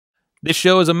This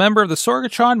show is a member of the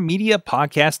Sorgatron Media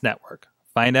Podcast Network.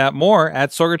 Find out more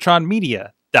at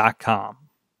sorgatronmedia.com.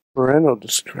 Parental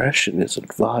discretion is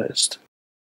advised.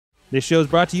 This show is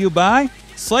brought to you by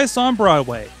Slice on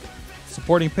Broadway,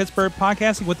 supporting Pittsburgh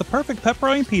podcasting with the perfect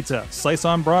pepperoni pizza.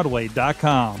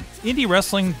 SliceOnBroadway.com.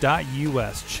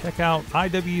 IndieWrestling.us. Check out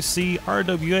IWC,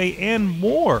 RWA, and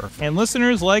more. And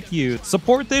listeners like you,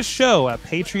 support this show at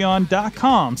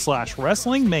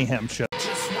Patreon.com/Wrestling Mayhem Show.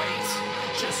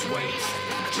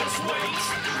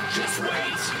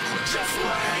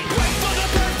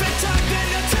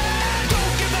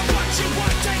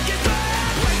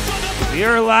 We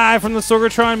are live from the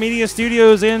Sorgatron Media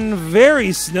Studios in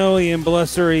very snowy and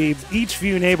blustery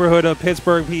Beachview neighborhood of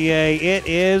Pittsburgh, PA. It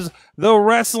is the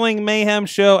Wrestling Mayhem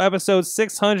Show, episode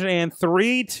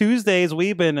 603. Tuesdays,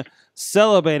 we've been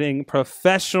celebrating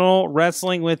professional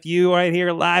wrestling with you right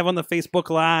here live on the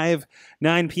Facebook Live,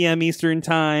 9 p.m. Eastern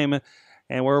Time.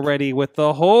 And we're ready with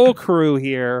the whole crew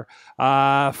here.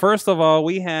 First of all,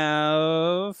 we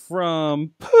have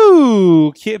from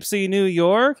Poughkeepsie, New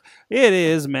York, it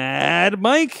is Mad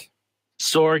Mike.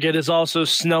 Sorg, it is also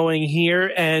snowing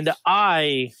here, and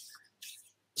Sorg,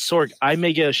 I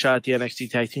may get a shot at the NXT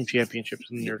Tag Team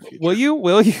Championships in the near future.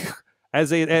 Will you?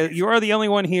 As you are the only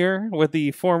one here with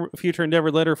the future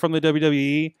endeavor letter from the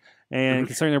WWE, and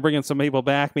considering they're bringing some people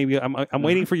back, maybe I'm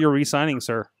waiting for your re-signing,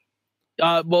 sir.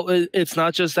 Well, it's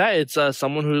not just that. It's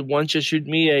someone who once issued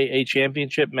me a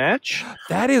championship match.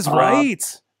 That is right.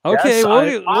 Okay, yes,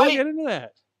 we'll get into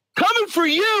that. Coming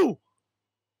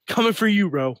for you,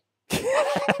 Rowe.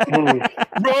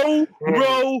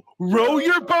 row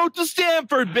your boat to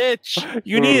Stanford, bitch.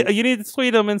 You need to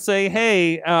tweet them and say,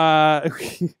 hey,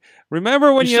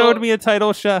 remember when you owed me a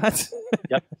title shot?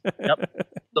 Yep.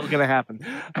 Still gonna happen.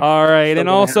 All right, and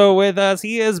also with us,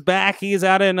 he is back. He's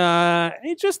out in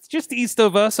just east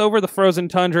of us, over the frozen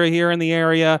tundra here in the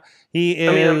area. He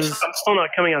is. I'm still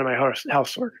not coming out of my house,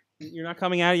 Sorg. You're not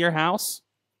coming out of your house?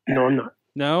 No, I'm not.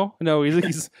 No,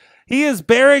 he is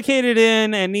barricaded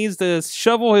in and needs to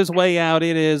shovel his way out.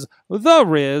 It is the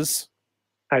Rizz.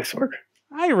 Hi, Sorg.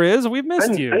 Hi, Rizz. We've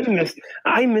missed you.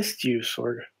 I missed you,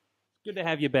 Sorg. Good to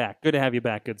have you back. Good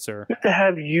sir. Good to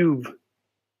have you,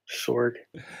 Sorg.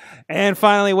 And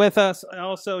finally with us,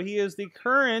 also, he is the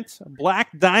current Black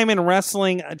Diamond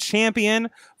Wrestling champion,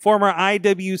 former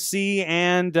IWC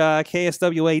and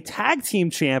KSWA Tag Team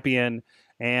champion.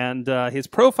 And his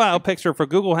profile picture for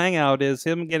Google Hangout is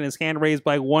him getting his hand raised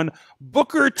by one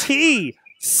Booker T.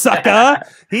 Sucker.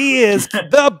 He is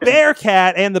the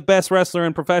Bearcat and the best wrestler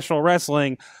in professional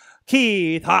wrestling,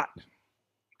 Keith Haught.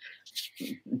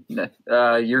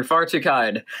 You're far too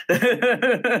kind.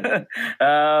 Hey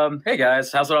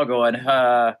guys, how's it all going?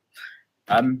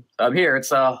 I'm here.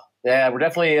 It's we're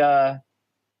definitely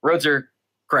roads are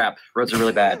crap. Roads are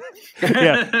really bad.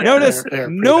 Yeah. Notice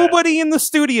nobody in the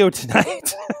studio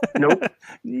tonight. Nope.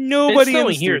 Nobody in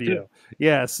the here, studio.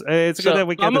 Yes, it's good that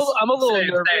we can. I'm a little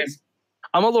nervous.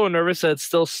 I'm a little nervous that it's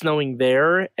still snowing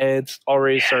there and it's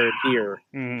already started here.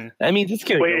 Mm-hmm. I mean, it's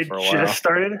gonna go for a while. It just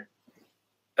started?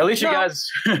 At least you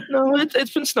guys. No,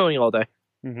 it's been snowing all day.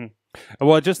 Mm-hmm.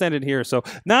 Well, it just ended here. So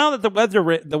now that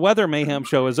the Weather Mayhem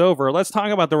Show is over, let's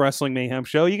talk about the Wrestling Mayhem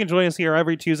Show. You can join us here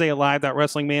every Tuesday at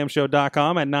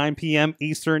live.wrestlingmayhemshow.com at 9 p.m.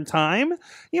 Eastern Time.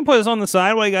 You can put us on the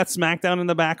side while you got SmackDown in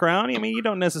the background. I mean, you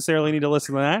don't necessarily need to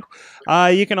listen to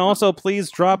that. You can also please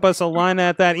drop us a line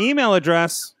at that email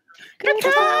address.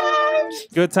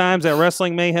 Good times at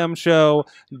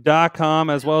WrestlingMayhemShow.com,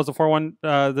 as well as the phone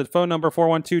number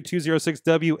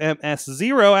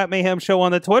 412-206-WMS0 at Mayhem Show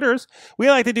on the Twitters. We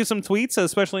like to do some tweets,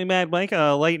 especially Mad Mike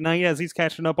late night as he's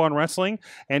catching up on wrestling,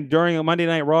 and during a Monday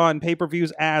Night Raw and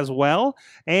pay-per-views as well.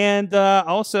 And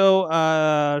also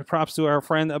props to our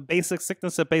friend Basic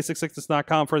Sickness at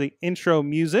BasicSickness.com for the intro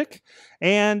music.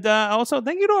 And also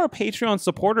thank you to our Patreon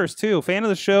supporters too. Fan of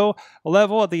the show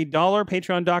level at the $,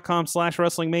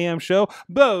 patreon.com/Wrestling Mayhem Show.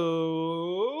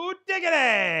 Bo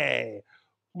Diggity!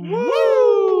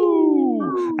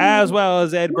 Woo! As well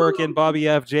as Ed Burke and Bobby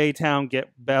F. J-Town. Get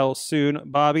bell soon,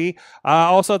 Bobby.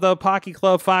 Also the Pocky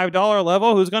Club $5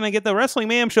 level, who's going to get the Wrestling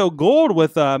Mayhem Show Gold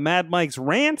with Mad Mike's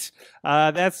rant.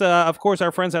 That's, of course,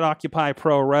 our friends at Occupy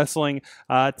Pro Wrestling,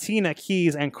 Tina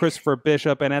Keys and Christopher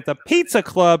Bishop. And at the Pizza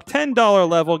Club $10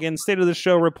 level, again, State of the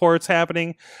Show reports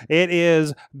happening. It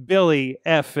is Billy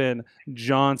Effin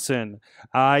Johnson.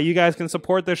 You guys can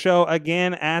support the show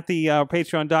again at the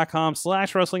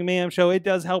patreon.com/Wrestling Mayhem Show. It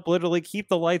does help literally keep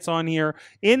the lights on here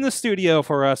in the studio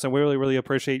for us, and we really, really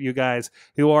appreciate you guys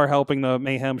who are helping the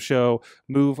Mayhem Show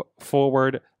move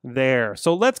forward there.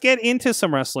 So let's get into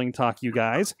some wrestling talk, you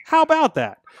guys. How about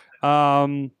that?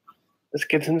 Let's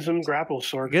get into some grapples,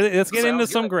 Sorg. Let's get into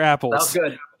some grapples. That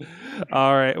was good.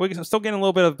 All right, we're still getting a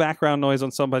little bit of background noise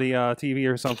on somebody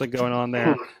TV or something going on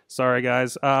there. Sorry,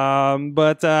 guys.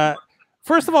 But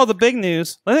first of all, the big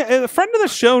news, a friend of the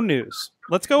show news.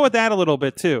 Let's go with that a little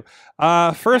bit too.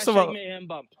 First of all, Mayhem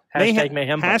bump.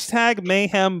 Mayhem bump. Hashtag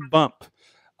Mayhem bump.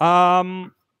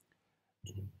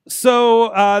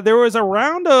 So there was a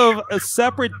round of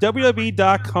separate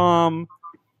WWE.com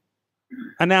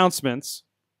announcements.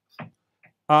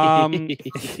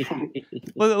 Let's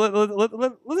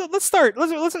start a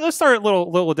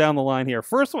little down the line here.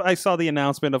 First, I saw the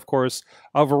announcement, of course,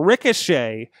 of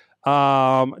Ricochet.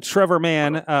 Trevor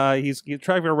Mann. He's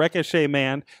Trevor Ricochet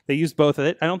Man. They used both of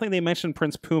it. I don't think they mentioned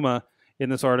Prince Puma in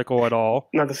this article at all.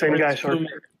 Not the same guy, Sorg.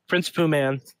 Prince Pooh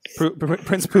Man.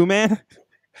 Prince Pooh Man.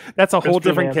 That's a whole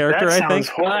different character, I think.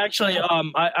 Actually,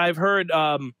 I've heard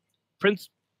Prince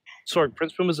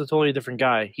Puma is a totally different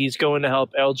guy. He's going to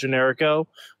help El Generico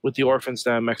with the orphans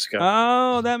down in Mexico.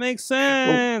 Oh, that makes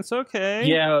sense. Okay.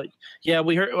 Yeah.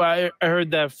 I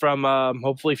heard that from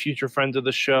hopefully future friend of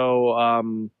the show,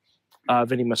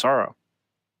 Vinny Massaro.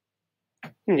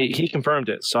 He confirmed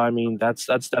it. So I mean, that's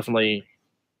definitely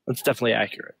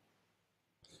accurate.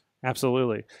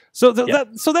 Absolutely. So that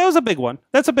was a big one.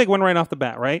 That's a big one right off the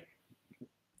bat, right?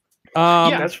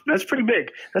 Yeah, that's pretty big.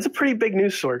 That's a pretty big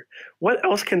news story. What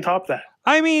else can top that?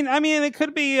 I mean, it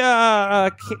could be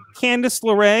Candice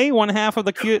LeRae, one half of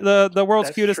the world's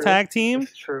cutest tag team,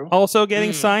 also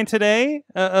getting signed today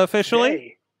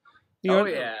officially.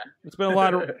 Yeah. It's been a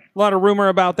lot of rumor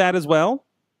about that as well.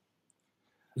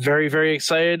 Very, very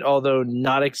excited, although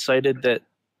not excited that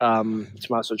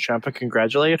Tommaso Ciampa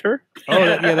congratulated her. Oh,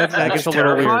 yeah, that gets a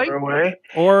little weird.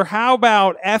 Or how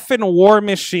about effing War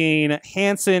Machine,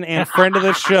 Hanson, and friend of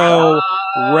the show,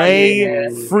 Ray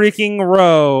freaking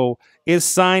Rowe, is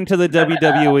signed to the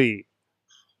WWE.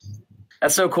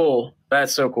 That's so cool.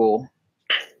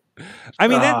 I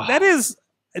mean, that is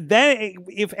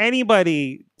if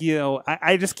anybody,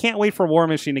 I just can't wait for War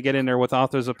Machine to get in there with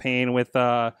Authors of Pain, with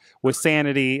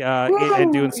Sanity,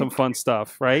 and doing some fun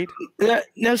stuff, right?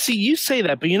 Now, see, you say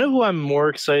that, but you know who I'm more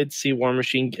excited to see War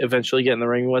Machine eventually get in the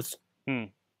ring with? The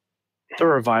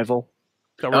Revival.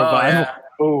 The Revival.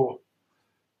 Oh,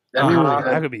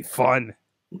 that could be fun.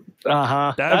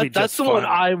 That's the one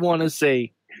I want to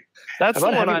see. That's the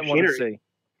one I want to see.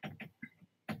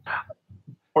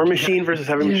 War Machine versus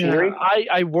Heavy Machinery?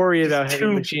 I worry about Heavy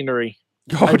Machinery.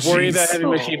 Oh, I worry about Heavy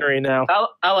Machinery now.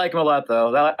 I like him a lot,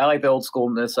 though. I like the old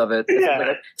schoolness of it.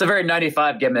 Yeah. It's a very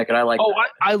 95 gimmick, and I like that.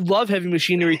 I love Heavy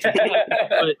Machinery too.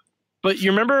 but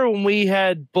you remember when we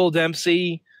had Bull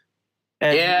Dempsey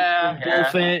and Bull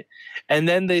Finn, and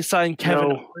then they signed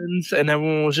Kevin Owens, and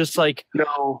everyone was just like,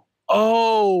 no.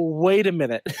 Oh, wait a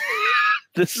minute.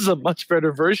 This is a much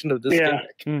better version of this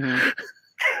gimmick. Mm-hmm.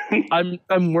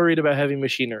 I'm worried about Heavy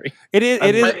Machinery. It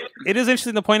is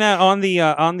interesting to point out on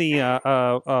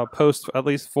the post, at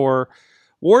least for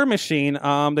War Machine.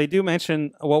 They do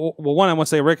mention one, I want to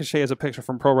say Ricochet is a picture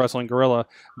from Pro Wrestling Guerrilla,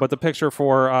 but the picture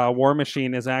for War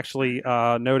Machine is actually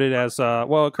noted as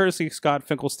courtesy Scott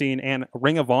Finkelstein and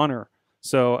Ring of Honor.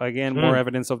 So again, more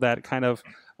evidence of that kind of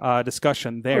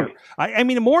discussion there. I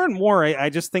mean, more and more,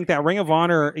 I just think that Ring of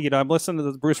Honor, I'm listening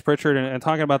to Bruce Pritchard and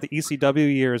talking about the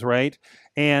ECW years, right?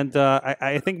 And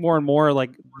I think more and more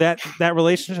like that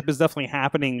relationship is definitely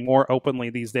happening more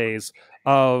openly these days,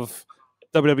 of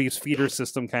WWE's feeder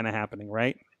system kind of happening,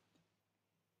 right?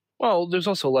 Well, there's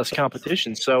also less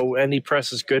competition, so any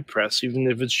press is good press, even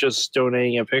if it's just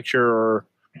donating a picture or,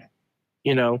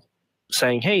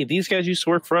 saying, "Hey, these guys used to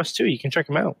work for us too. You can check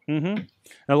them out." Mm-hmm.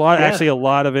 A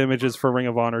lot of images for Ring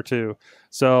of Honor too.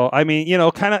 So I mean,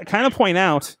 kind of point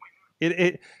out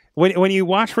it when you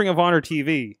watch Ring of Honor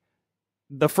TV,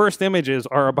 the first images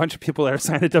are a bunch of people that are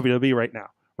signed to WWE right now,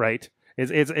 right?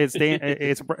 It's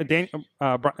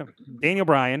Daniel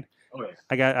Bryan. Okay.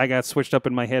 I got switched up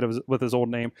in my head with his old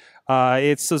name.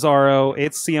 It's Cesaro.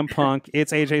 It's CM Punk.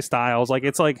 It's AJ Styles. Like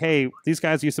it's like, hey, these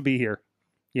guys used to be here.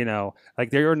 Like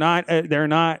they're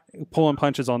not pulling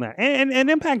punches on that. And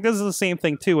Impact does the same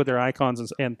thing too with their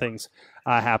icons and things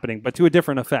happening, but to a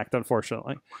different effect,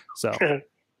 unfortunately. So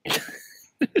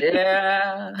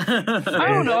yeah, I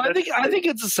don't know. I think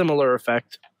it's a similar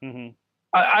effect. Mm-hmm.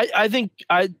 I think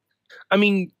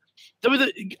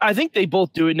they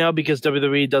both do it now because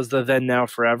WWE does the then now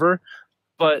forever,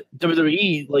 but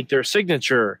WWE, like, their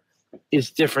signature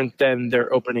is different than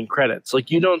their opening credits.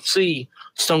 Like, you don't see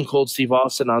Stone Cold Steve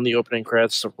Austin on the opening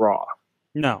credits of Raw.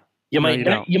 No, you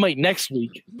might next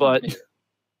week, but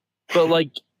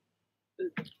like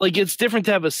it's different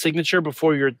to have a signature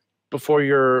before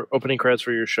your opening credits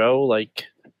for your show. Like,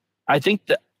 I think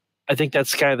I think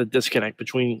that's kind of the disconnect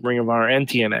between Ring of Honor and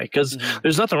TNA, because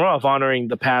there's nothing wrong with honoring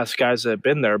the past guys that have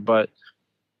been there, but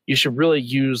you should really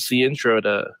use the intro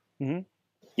to,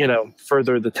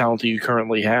 further the talent that you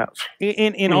currently have.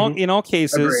 In all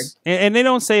cases, and they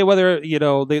don't say whether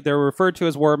they're referred to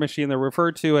as War Machine, they're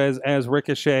referred to as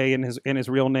Ricochet in his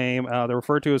real name. They're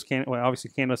referred to as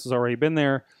obviously Candice has already been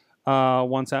there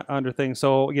once under things.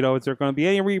 So is there going to be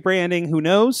any rebranding? Who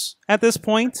knows at this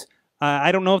point?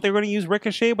 I don't know if they're going to use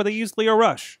Ricochet, but they used Leo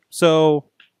Rush. So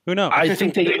who knows? I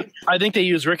think they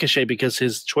use Ricochet because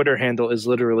his Twitter handle is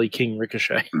literally King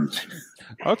Ricochet.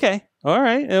 Okay, all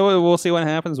right. We'll see what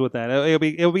happens with that.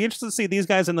 It'll be interesting to see these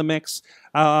guys in the mix.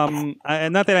 And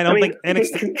not that I don't think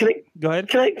NXT. Go ahead.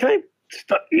 Can I?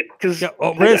 Because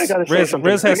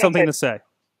Rizz has something to say.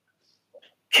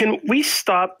 Can we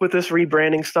stop with this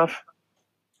rebranding stuff?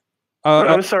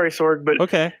 I'm sorry, Sorg, but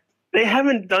okay, they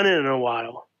haven't done it in a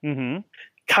while. Mm-hmm.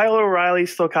 Kyle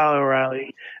O'Reilly's still Kyle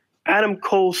O'Reilly. Adam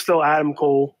Cole's still Adam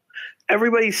Cole.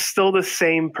 Everybody's still the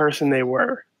same person they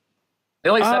were.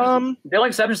 They're like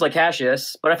exceptions like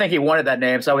Cassius, but I think he wanted that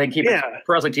name so he can keep his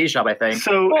pro wrestling tee shop. I think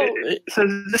so. So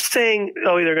just saying,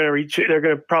 they're going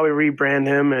to probably rebrand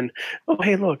him, and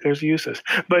hey, look, there's Usus.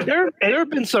 But there have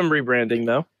been some rebranding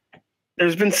though.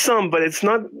 There's been some, but it's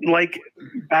not like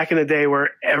back in the day where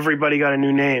everybody got a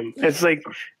new name. It's like,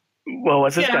 well,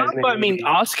 what's this guy's name? But I mean,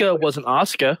 Asuka wasn't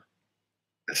Asuka.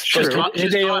 That's true.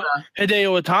 Hideo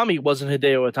Itami wasn't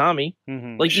Hideo Itami.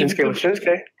 Mm-hmm. Like Shinsuke was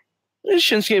Shinsuke.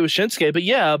 Shinsuke was Shinsuke,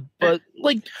 but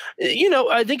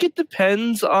I think it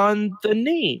depends on the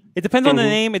name. It depends on the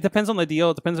name. It depends on the deal.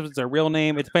 It depends if it's a real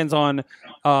name. It depends on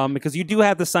because you do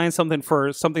have to sign something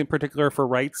for something particular for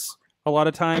rights a lot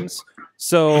of times.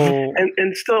 So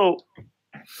and still,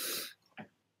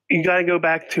 you got to go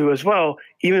back to as well.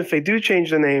 Even if they do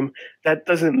change the name, that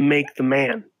doesn't make the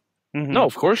man. Mm-hmm. No,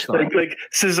 of course not. Like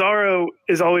Cesaro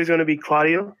is always going to be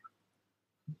Claudio,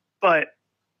 but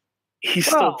he's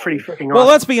still pretty freaking awesome. Well,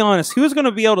 let's be honest. Who's going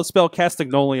to be able to spell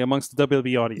Castagnoli amongst the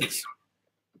WWE audience?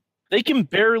 They can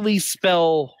barely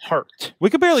spell Hart. We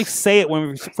could barely say it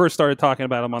when we first started talking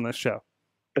about him on this show.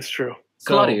 That's true.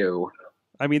 Claudio.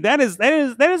 I mean, that is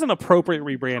an appropriate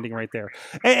rebranding right there,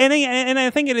 and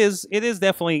I think it is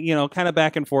definitely kind of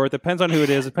back and forth. Depends on who it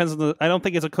is. Depends on I don't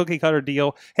think it's a cookie cutter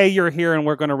deal. Hey, you're here and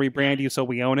we're going to rebrand you, so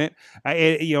we own it.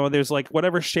 There's like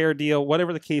whatever share deal,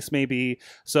 whatever the case may be.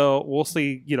 So we'll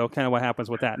see, kind of what happens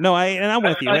with that. No, I'm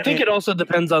with you. I think it also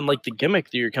depends on like the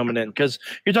gimmick that you're coming in, because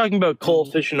you're talking about Cole,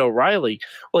 Fish, and O'Reilly.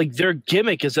 Like their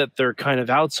gimmick is that they're kind of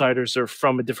outsiders. They're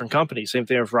from a different company. Same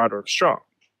thing with Roderick Strong.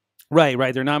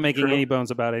 Right. They're not making any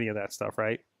bones about any of that stuff,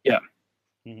 right? Yeah.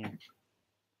 Mm-hmm.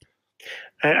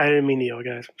 I didn't mean to yell,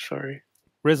 guys. I'm sorry.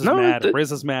 Rizz is mad.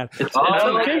 Rizz is mad. It's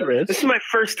okay, Rizz. This is my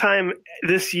first time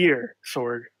this year,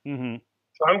 Sorg. Mm-hmm.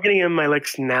 So I'm getting in my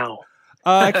licks now.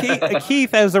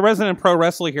 Keith, as a resident pro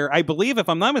wrestler here, I believe, if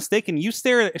I'm not mistaken, you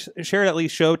shared at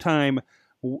least Showtime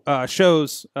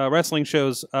wrestling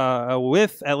shows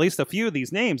with at least a few of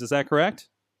these names. Is that correct?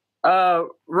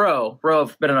 Rowe.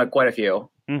 I've been on quite a few.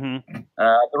 Mm-hmm.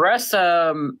 The rest,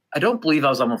 I don't believe I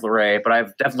was on with Ray, but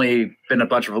I've definitely been a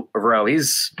bunch of Rowe.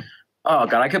 He's, oh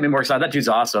god, I couldn't be more excited. That dude's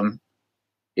awesome.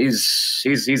 He's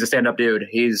a stand-up dude.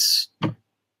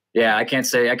 I can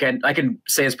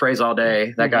say his praise all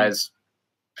day. That guy's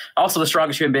also the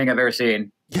strongest human being I've ever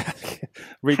seen. Yeah,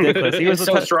 ridiculous. He was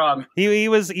so strong. He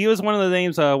was one of the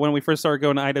names when we first started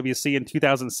going to IWC in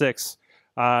 2006.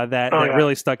 That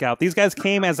really stuck out. These guys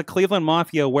came as a Cleveland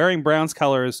Mafia wearing Browns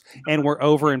colors and were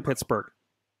over in Pittsburgh.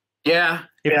 Yeah.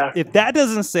 If that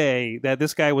doesn't say that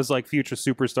this guy was like future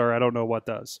superstar, I don't know what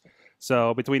does.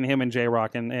 So between him and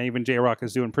J-Rock, and even J-Rock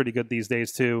is doing pretty good these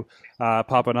days too,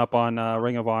 popping up on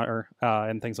Ring of Honor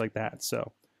and things like that.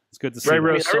 So it's good to see. I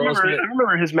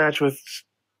remember his match with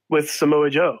Samoa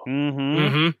Joe.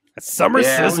 Mm-hmm. Summer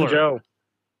Sizzler. Joe.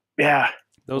 Yeah.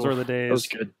 Those were the days. That was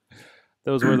good.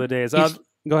 Those were the days.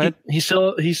 Go ahead. He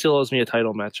still owes me a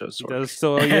title match. He does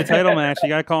still owe you a title match. You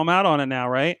got to call him out on it now,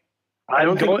 right? I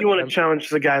don't think you want to challenge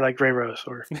the guy like Ray Rowe.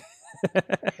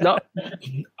 No.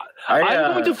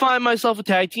 I'm going to find myself a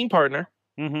tag team partner.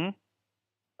 Mm-hmm.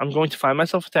 I'm going to find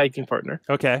myself a tag team partner.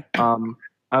 Okay. I'm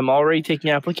already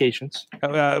taking applications.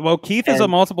 Well, Keith is a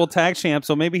multiple tag champ,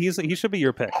 so maybe he should be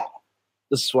your pick.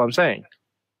 This is what I'm saying.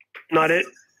 Not it.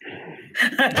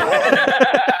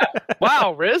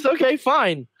 Wow, Rizz. Okay,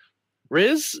 fine.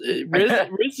 Rizz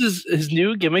is his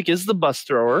new gimmick is the bus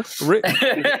thrower.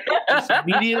 Just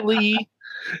immediately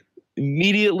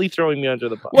throwing me under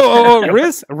the bus. Whoa.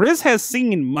 Rizz has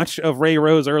seen much of Ray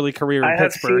Rowe's early career in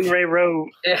Pittsburgh. I have seen Ray Rowe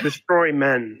destroy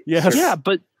men. Yes. Yeah,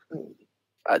 but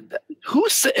Who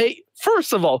say?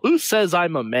 First of all, who says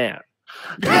I'm a man?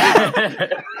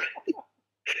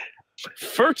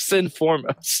 First and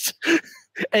foremost.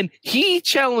 And he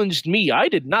challenged me. I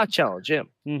did not challenge him.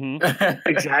 Mm-hmm.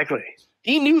 Exactly.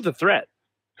 He knew the threat.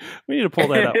 We need to pull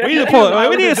that up. We need to pull it.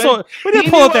 We need to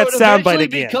pull up that soundbite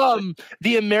again. Become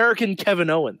the American Kevin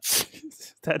Owens.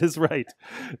 That is right.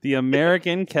 The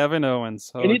American Kevin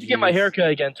Owens. I need to get my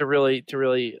haircut again to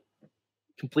really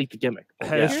complete the gimmick.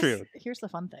 That is true. Here's the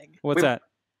fun thing. What's that?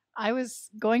 I was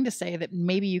going to say that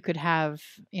maybe you could have,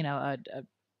 a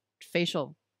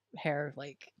facial hair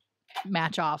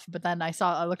match off, but then I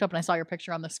looked up and I saw your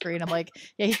picture on the screen. I'm like,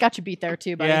 yeah, he's got you beat there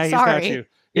too, buddy. Yeah, he's Sorry. got you.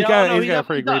 He's got a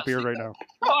pretty great beard right now.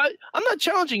 No, I'm not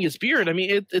challenging his beard. I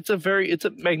mean, it's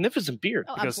a magnificent beard.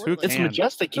 Oh, because absolutely. It's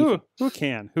majestic. Who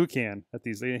can at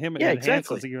these? Him yeah, enhances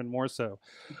exactly. even more so.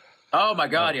 Oh my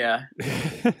God, yeah.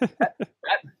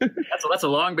 That's a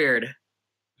long beard.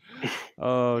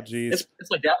 Oh geez. It's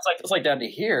like down to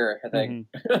here, I think.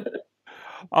 Mm-hmm.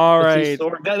 All right.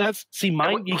 That's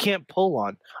mine. You can't pull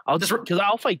on.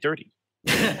 I'll fight dirty.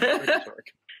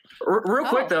 Real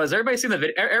quick though, has everybody seen the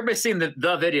video? Everybody's seen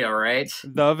the video, right?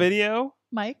 The video,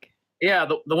 Mike. Yeah,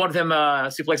 the one with him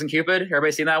suplexing Cupid.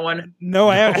 Everybody seen that one? No,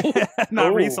 I haven't.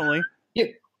 Not recently.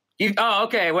 Oh,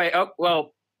 okay. Wait. Oh,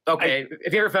 well, okay.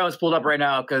 If your phone's pulled up right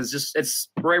now, because it's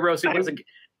Ray Rowe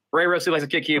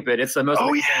suplexing Kid Cupid. It's the most. Oh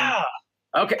amazing. yeah.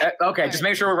 Okay. Just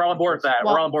make sure we're all on board with that.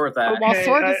 Well, we're all on board with that. While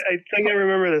Sorg is, I think I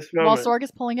remember this moment. while Sorg is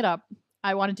pulling it up,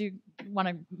 I want to.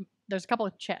 There's a couple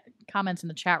of comments in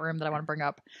the chat room that I want to bring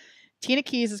up. Tina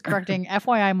Keys is correcting,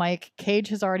 FYI, Mike, Cage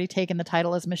has already taken the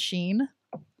title as Machine.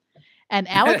 And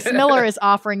Alex Miller is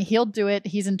offering he'll do it.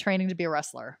 He's in training to be a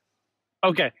wrestler.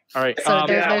 Okay. All right. So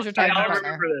there's your title I partner.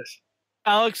 remember this.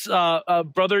 Alex,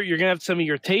 brother, you're going to have to send me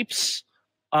your tapes.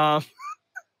 You're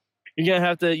going to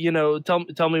have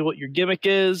to, tell me what your gimmick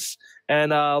is.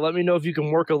 And let me know if you can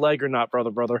work a leg or not,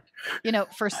 brother.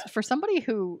 For somebody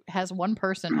who has one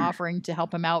person offering to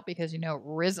help him out because,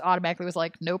 Rizz automatically was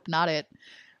like, nope, not it.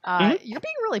 You're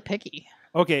being really picky.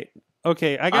 Okay.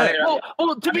 I got it.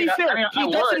 Well, to be fair,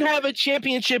 he doesn't have a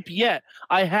championship yet.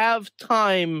 I have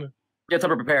time. You have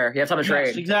time to prepare. You have time to train.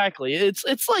 Yes, exactly.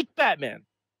 It's like Batman.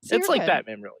 So it's like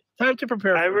Batman, really. Time to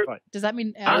prepare for the fight. Does that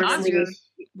mean I'm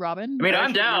Robin? I mean,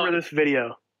 I'm down. Remember this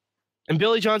video. And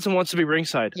Billy Johnson wants to be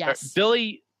ringside. Yes.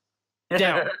 Billy,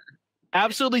 down.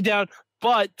 Absolutely down.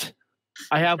 But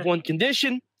I have one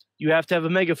condition. You have to have a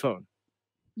megaphone.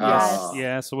 Yes.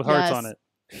 Yeah, so with hearts on it.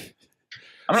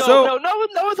 No,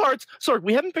 with hearts. Sorry,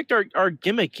 we haven't picked our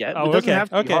gimmick yet. It doesn't have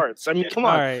to be hearts. I mean, come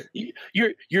on. All right.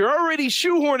 You're already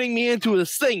shoehorning me into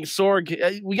this thing,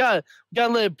 Sorg. We gotta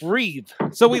let it breathe.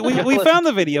 So we found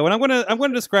the video, and I'm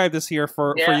gonna describe this here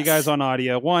for you guys on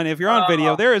audio. One, if you're on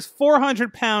video, there is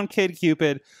 400-pound Kid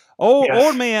Cupid. Old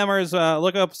Mayhemers,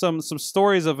 look up some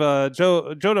stories of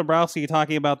Joe Dombrowski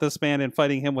talking about this man and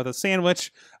fighting him with a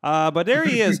sandwich. But there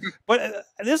he is. But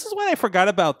this is why I forgot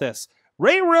about this.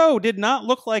 Ray Rowe did not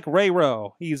look like Ray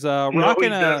Rowe. He's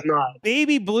rocking a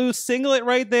baby blue singlet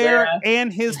right there,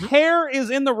 and his hair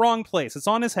is in the wrong place. It's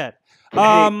on his head.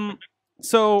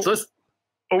 So this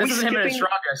isn't him at his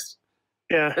strongest.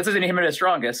 Yeah, this isn't him at his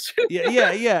strongest.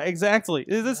 yeah, exactly.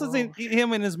 This isn't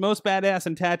him in his most badass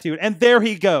and tattooed. And there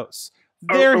he goes.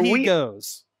 There he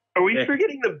goes. Are we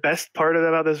forgetting the best part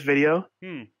about this video?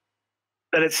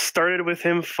 That it started with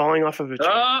him falling off of a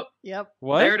chair. Yep.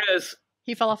 What? There it is.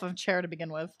 He fell off of a chair to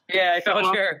begin with. Yeah, he fell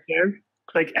off a chair.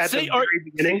 Like at the very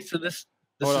beginning. So this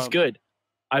is good.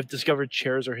 I've discovered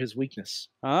chairs are his weakness.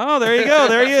 Oh, there you go.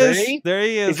 There he is. There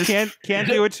he is. Can't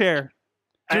do a chair.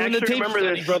 Doing the tape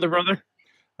study, brother.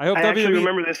 I hope I actually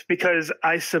remember this because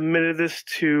I submitted this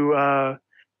to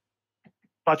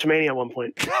Botchamania at one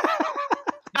point.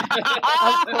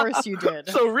 Of course you did.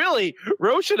 So really,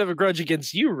 Rowe should have a grudge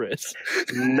against you, Rizz.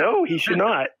 No, he should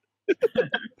not.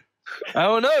 I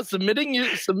don't know. Submitting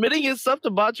his stuff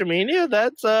to Botchamania.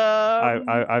 That's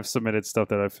I've submitted stuff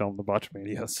that I filmed to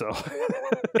Botchamania, so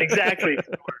exactly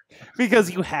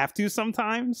because you have to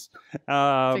sometimes.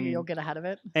 Figure you'll get ahead of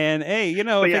it. And hey,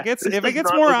 if it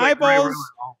gets more eyeballs,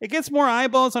 it gets more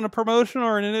eyeballs on a promotion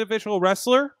or an individual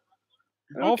wrestler.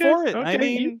 All for it. I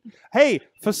mean, hey,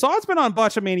 Fasad's been on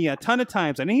Botchamania a ton of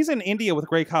times, and he's in India with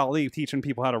Great Khali teaching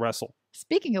people how to wrestle.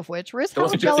 Speaking of which, Rizz, how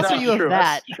jealous are you of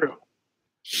that? That's true.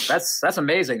 That's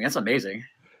amazing. That's amazing.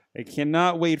 I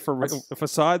cannot wait for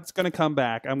Fasad's going to come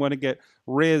back. I'm going to get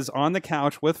Rizz on the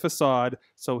couch with Fasad,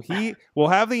 so he will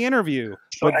have the interview.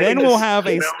 But then we'll have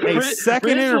a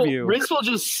second interview. Rizz will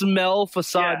just smell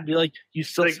Fasad and be like, "You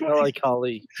still smell like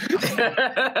Khali." It'll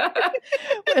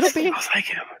be like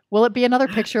him. Will it be another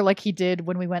picture like he did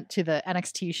when we went to the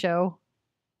NXT show?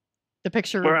 The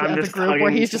picture Where I'm of the just group where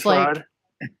hugging he's just like, Facade.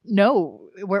 no,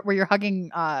 where you're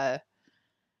hugging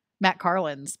Matt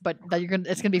Carlins, but that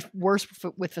it's gonna be worse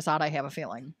with Facade. I have a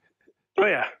feeling. Oh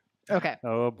yeah, Okay.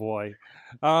 Oh boy.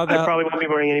 I probably won't be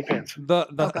wearing any pants. The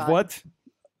Oh, God. what?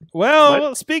 Well,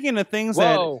 What? speaking of things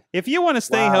Whoa. that, if you want to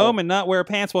stay Wow. home and not wear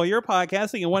pants while you're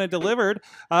podcasting and want it delivered,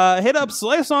 hit up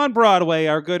Slice on Broadway,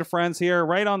 our good friends here,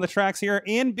 right on the tracks here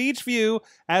in Beachview,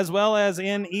 as well as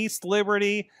in East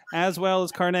Liberty, as well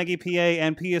as Carnegie, PA,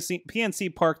 and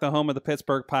PNC Park, the home of the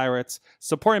Pittsburgh Pirates,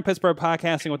 supporting Pittsburgh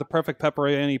podcasting with the perfect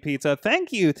pepperoni pizza.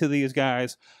 Thank you to these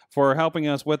guys for helping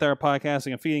us with our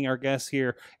podcasting and feeding our guests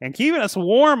here and keeping us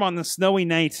warm on the snowy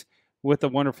night with the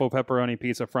wonderful pepperoni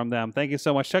pizza from them. Thank you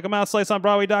so much. Check them out,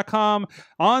 sliceonbroadway.com,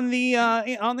 on the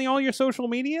all your social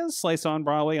medias, Slice on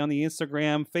Broadway on the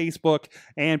Instagram, Facebook,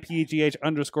 and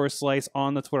PGH_Slice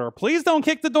on the Twitter. Please don't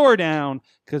kick the door down,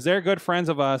 because they're good friends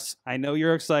of us. I know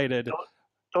you're excited.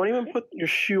 Don't even put your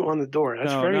shoe on the door.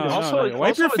 That's very no, disrespectful. no.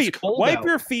 Wipe your it's feet. cold Wipe out.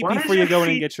 your feet Why before is you your go in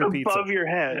and feet get your pizza. above your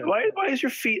head? Why is your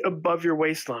feet above your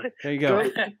waistline? There you go.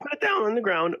 Put it down on the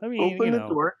ground. I mean, open you the know.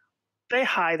 door. Say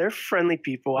hi. They're friendly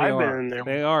people. I've been in there.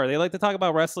 They are. They like to talk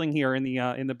about wrestling here in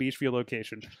the Beachview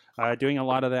location. Doing a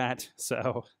lot of that.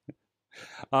 So,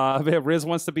 Rizz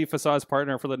wants to be Facade's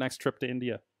partner for the next trip to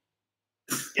India.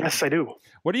 Yes, I do.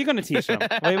 What are you going to teach them?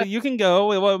 Well, you can go.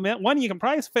 Well, one, you can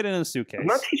probably fit in a suitcase. I'm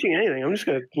not teaching anything. I'm just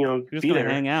gonna, You're just be gonna there.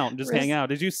 hang out. Just hang out.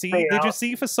 Did you see? Hang Did you out.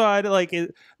 see Facade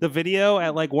the video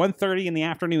at like 1:30 in the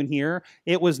afternoon here?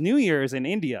 It was New Year's in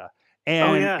India.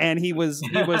 And Oh, yeah. and he was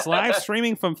live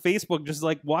streaming from Facebook, just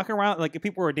like walking around, like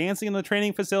people were dancing in the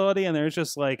training facility, and there's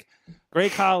just like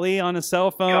Great Khali on his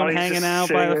cell phone, Khali's hanging just out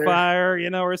by the sitting there.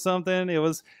 fire, or something. It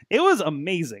was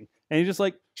amazing. And he's just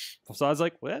like, Facade's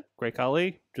like, what? Great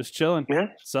Khali, just chilling. Yeah.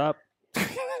 What's up?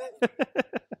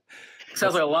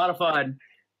 Sounds like a lot of fun.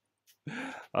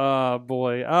 Oh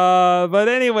boy. But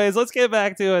anyways, let's get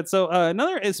back to it. So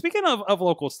speaking of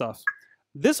local stuff,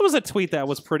 this was a tweet that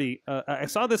was pretty. I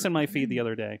saw this in my feed the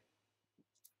other day.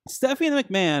 Stephanie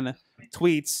McMahon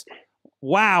tweets,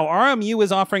 "Wow, RMU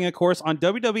is offering a course on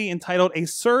WWE entitled A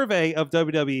Survey of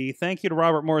WWE. Thank you to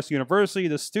Robert Morris University,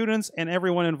 the students, and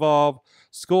everyone involved.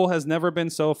 School has never been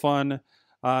so fun.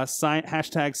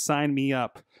 Sign me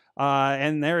up."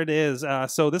 And there it is.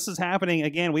 So this is happening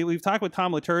again. We've talked with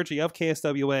Tom Liturgy of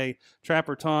KSWA,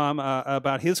 Trapper Tom,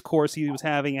 about his course he was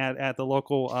having at the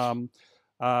local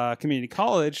community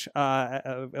college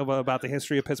about the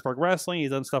history of Pittsburgh wrestling.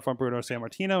 He's done stuff on Bruno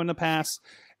Sammartino in the past,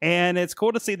 and it's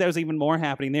cool to see there's even more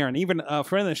happening there. And even a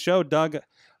friend of the show, Doug,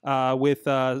 with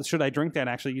Should I Drink That,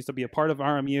 actually used to be a part of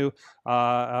RMU,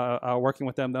 working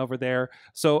with them over there.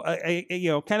 So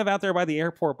kind of out there by the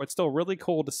airport, but still really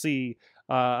cool to see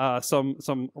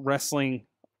some wrestling.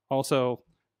 Also,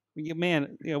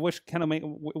 man,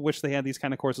 wish they had these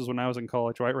kind of courses when I was in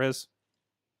college, right, Rizz?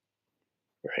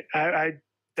 Right. I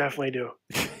definitely do.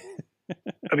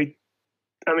 I mean,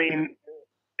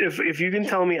 if you can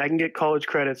tell me I can get college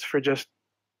credits for just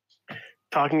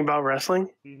talking about wrestling,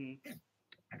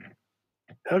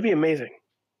 that would be amazing.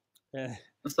 Yeah.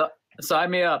 Sign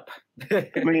me up. I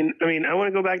mean, I want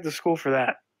to go back to school for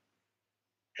that.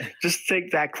 Just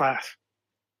take that class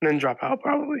and then drop out,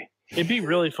 probably. It'd be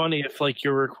really funny if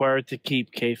you're required to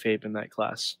keep kayfabe in that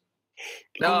class.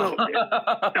 No,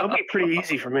 that would be pretty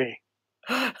easy for me.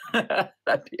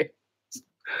 That'd be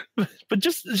But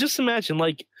just imagine,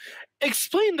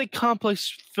 explain the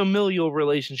complex familial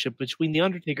relationship between the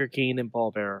Undertaker, Kane, and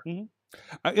Paul Bearer.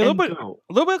 A little bit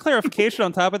of clarification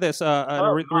on top of this.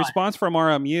 Response from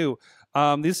RMU.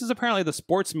 This is apparently the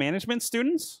sports management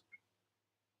students.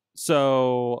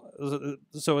 So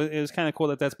it is kind of cool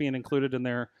that that's being included in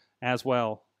there as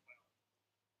well.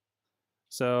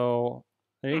 So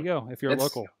there you go. If you're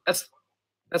local,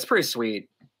 that's pretty sweet.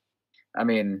 I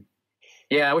mean,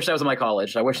 yeah, I wish that was in my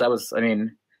college. I wish that was. I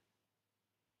mean,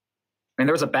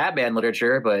 there was a Batman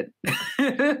literature, but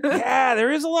yeah,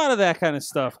 there is a lot of that kind of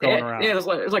stuff going around. Yeah, it's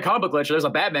like comic book literature. There's a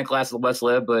Batman class at West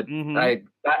Lib, but I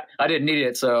didn't need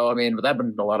it. So but that'd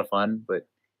been a lot of fun. But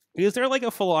is there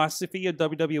a philosophy of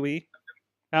WWE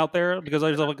out there? Because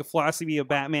there's a philosophy of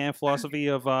Batman, philosophy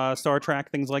of Star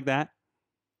Trek, things like that.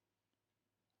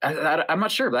 I'm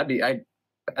not sure. But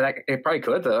it probably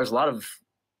could though. There's a lot of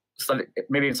stuff,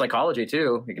 maybe in psychology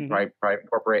too. You can probably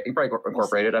incorporate. You can probably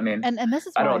incorporate it. I mean, and this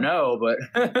is I don't know, but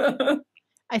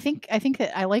I think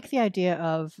that I like the idea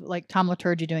of Tom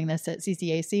Liturgy doing this at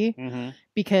CCAC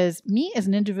because me as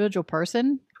an individual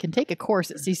person can take a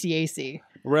course at CCAC.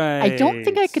 Right. I don't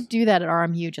think I could do that at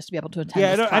RMU just to be able to attend.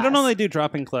 Yeah, this I don't know class. they do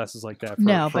drop-in classes like that.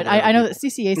 But I know that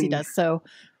CCAC does. So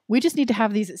We just need to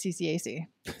have these at CCAC.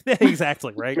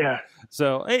 Exactly, right? Yeah.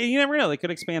 So you never know. They could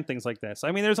expand things like this.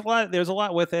 I mean, there's a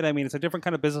lot with it. I mean, it's a different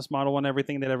kind of business model and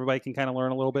everything that everybody can kind of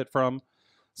learn a little bit from.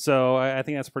 So I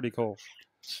think that's pretty cool.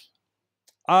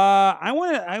 I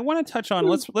want to touch on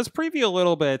let's preview a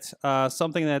little bit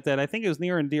something that I think is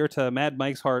near and dear to Mad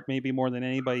Mike's heart, maybe more than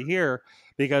anybody here,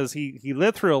 because he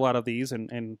lived through a lot of these,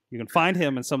 and you can find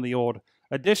him in some of the old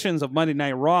editions of Monday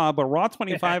Night Raw. But Raw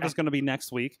 25 is going to be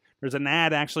next week. There's an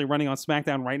ad actually running on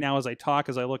SmackDown right now as I talk,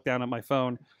 as I look down at my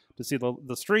phone to see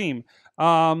the stream.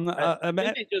 I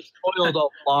think they just spoiled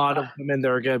a lot of women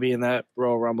that are going to be in that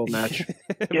Royal Rumble match.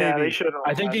 Yeah, they should.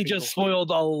 I think they just spoiled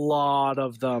a lot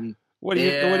of them. What do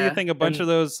you think? A bunch of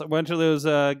those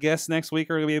guests next week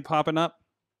are going to be popping up.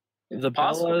 The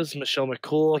Bellas, Michelle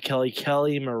McCool,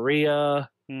 Kelly, Maria,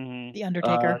 The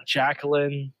Undertaker,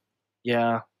 Jacqueline.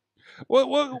 Yeah.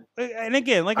 Well, and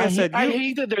again, like I said, I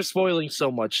hate that they're spoiling so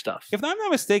much stuff. If I'm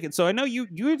not mistaken, so I know you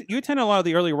attended a lot of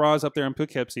the early Raws up there in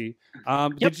Poughkeepsie.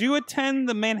 Yep. Did you attend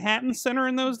the Manhattan Center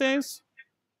in those days?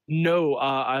 No,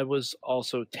 I was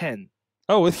also 10.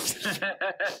 Oh,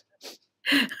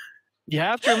 you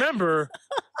have to remember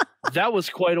that was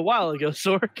quite a while ago,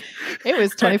 Sorg. It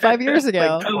was 25 years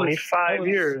ago. Like 25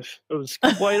 years. It was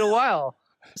quite a while.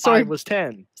 Sorg, I was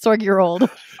 10. Sorg, you're old.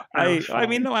 I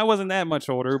mean, no, I wasn't that much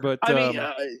older, but I mean,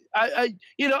 I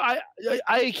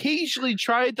occasionally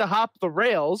tried to hop the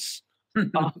rails.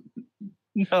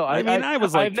 No, I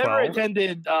was like I've never 12.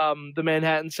 attended the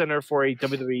Manhattan Center for a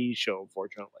WWE show,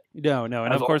 unfortunately. No,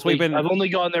 and of course I've only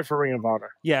gone there for Ring of Honor.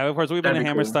 Yeah, of course we've been to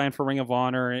Hammerstein for Ring of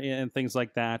Honor and things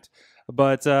like that.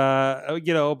 But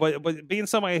but being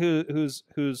somebody who's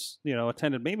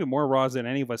attended maybe more Raws than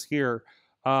any of us here,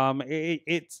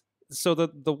 it's so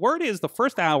the word is the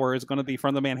first hour is going to be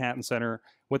from the Manhattan Center,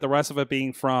 with the rest of it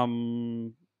being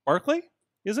from Barclay.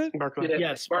 Is it Barclay?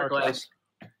 Yes, Barclay.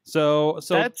 So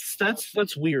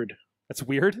that's weird. That's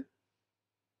weird.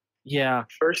 Yeah.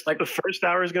 The first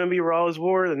hour is going to be Raw is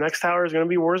War. The next hour is going to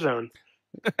be Warzone.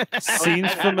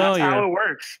 Seems familiar. That's how it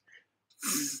works.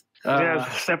 They're going to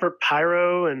have separate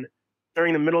pyro, and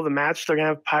during the middle of the match, they're going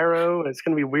to have pyro. It's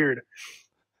going to be weird.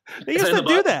 They used to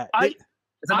do that. I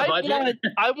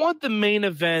want the main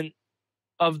event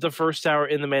of the first hour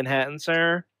in the Manhattan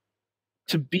Center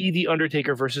to be The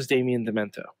Undertaker versus Damien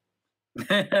Demento.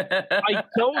 I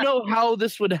don't know how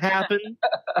this would happen,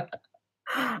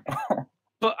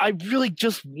 but I really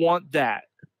just want that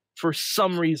for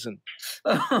some reason.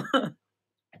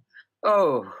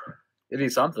 Oh, it'd be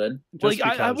something. Like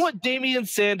I want Damien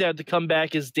Sandow to come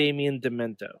back as Damien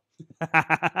Demento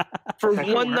for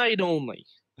one night only.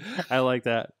 I like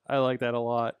that. I like that a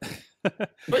lot.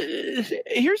 But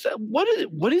here's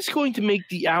what is going to make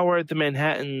the hour at the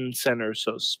Manhattan Center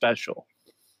so special?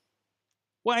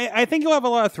 Well, I think you'll have a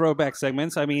lot of throwback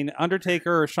segments. I mean,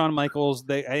 Undertaker or Shawn Michaels,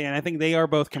 and I think they are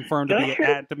both confirmed to be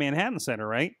at the Manhattan Center,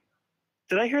 right?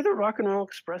 Did I hear the Rock and Roll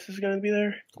Express is going to be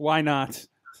there? Why not?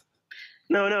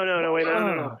 No, wait,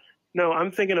 no. No,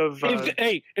 I'm thinking of...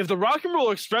 if the Rock and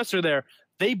Roll Express are there,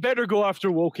 they better go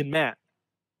after Woken Matt.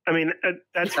 I mean,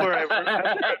 that's where that's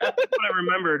what I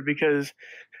remembered, because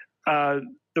the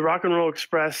Rock and Roll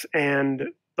Express and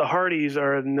the Hardys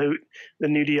are the new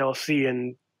DLC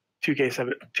in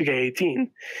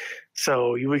 2K18,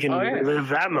 so we can relive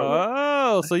that moment.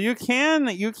 Oh, so you can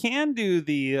do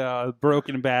the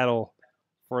broken battle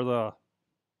for the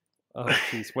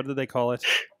what did they call it?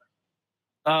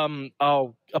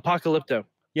 Apocalypto.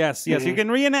 Yes, you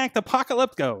can reenact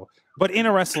Apocalypto, but in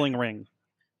a wrestling ring.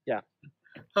 Yeah.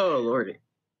 Oh lordy,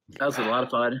 that was a lot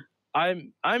of fun.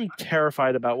 I'm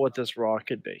terrified about what this Raw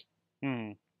could be.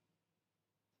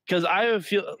 Because I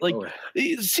feel like,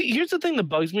 see, here's the thing that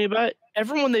bugs me about it.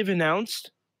 Everyone they've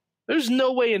announced, there's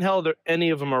no way in hell any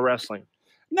of them are wrestling.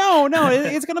 No,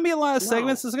 it's going to be a lot of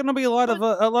segments. There's going to be a lot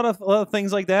of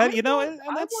things like that. I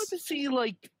want to see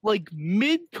like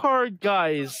mid card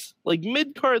guys, like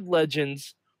mid card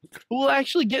legends, who will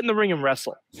actually get in the ring and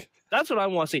wrestle. That's what I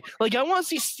want to see. Like, I want to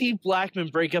see Steve Blackman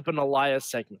break up an Elias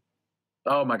segment.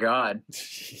 Oh my god!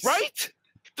 Right?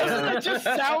 Doesn't that just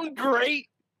sound great?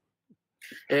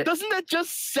 Doesn't that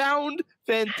just sound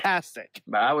fantastic?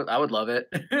 I would love it.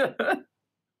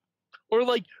 Or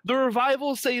like the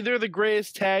Revival say they're the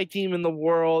greatest tag team in the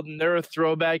world and they're a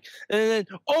throwback, and then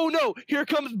oh no, here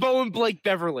comes Bo and Blake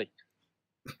Beverly.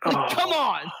 Like, come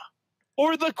on.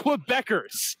 Or the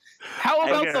Quebecers. How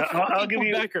about the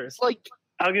Quebecers?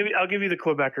 I'll give you the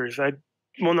Quebecers. I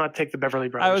will not take the Beverly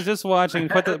Brothers. I was just watching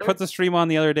put the stream on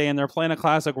the other day, and they're playing a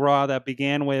classic Raw that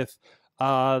began with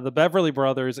the Beverly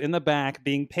Brothers in the back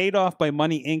being paid off by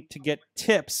Money Inc. to get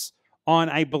tips on,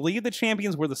 I believe the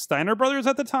champions were the Steiner Brothers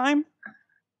at the time.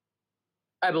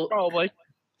 Probably.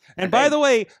 And by the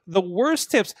way, the worst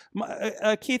tips,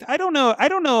 Keith. I don't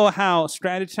know how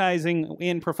strategizing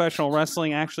in professional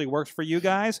wrestling actually works for you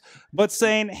guys, but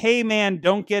saying, "Hey, man,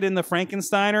 don't get in the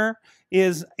Frankensteiner,"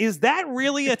 is that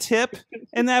really a tip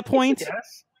in that point?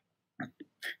 Yes.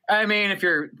 I mean, if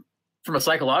you're from a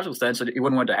psychological sense, you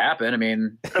wouldn't want it to happen. I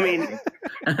mean,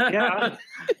 yeah.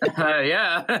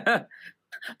 Yeah.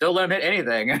 Don't let him hit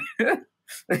anything.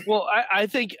 Well, I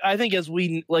think as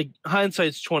we like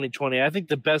hindsight's 2020. I think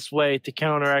the best way to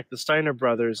counteract the Steiner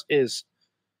brothers is,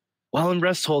 while in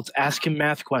rest holds, ask him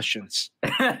math questions.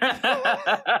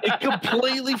 It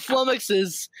completely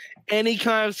flummoxes any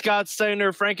kind of Scott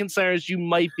Steiner Frankensteiners you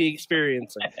might be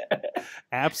experiencing.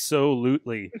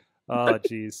 Absolutely. Oh,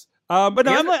 jeez. But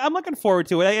no, I'm looking forward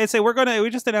to it. I say we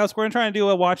just announced we're trying to do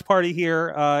a watch party here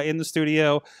in the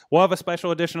studio. We'll have a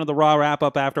special edition of the Raw wrap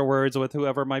up afterwards with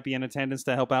whoever might be in attendance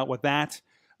to help out with that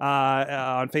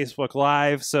on Facebook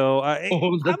Live. So I'm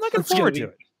looking forward to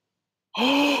it.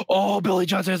 Oh, Billy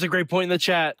Johnson has a great point in the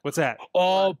chat. What's that?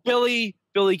 Oh, Billy,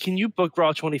 can you book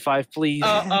Raw 25, please?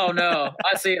 Oh no,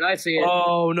 I see it.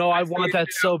 Oh no, I want that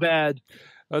so bad.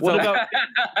 What about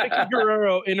Vicky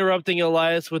Guerrero interrupting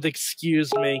Elias with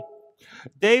 "Excuse me"?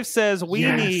 Dave says we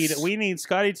need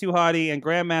Scotty 2 Hotty and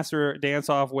Grandmaster dance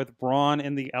off with Braun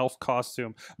in the elf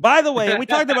costume. By the way, we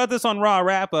talked about this on Raw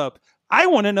wrap up. I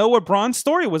want to know what Braun's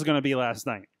story was going to be last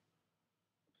night.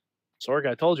 Sorg,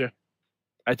 I told you.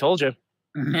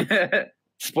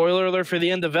 Spoiler alert for the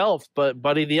end of Elf, but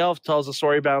Buddy the Elf tells a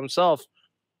story about himself.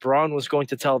 Braun was going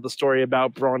to tell the story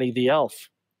about Brawny the Elf.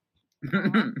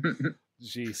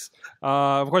 Jeez.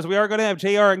 Of course, we are going to have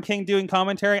JR and King doing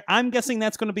commentary. I'm guessing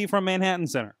that's going to be from Manhattan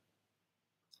Center.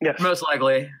 Yes. Most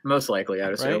likely, I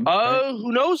would assume.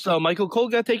 Who knows, though? Michael Cole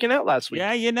got taken out last week.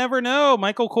 Yeah, you never know.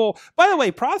 Michael Cole. By the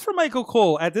way, props for Michael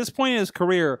Cole at this point in his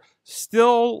career,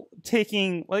 still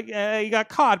taking, he got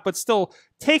caught, but still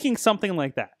taking something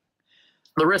like that.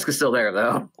 The risk is still there,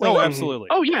 though. Oh, absolutely.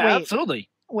 Oh, yeah, absolutely.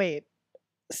 Wait.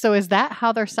 So is that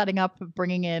how they're setting up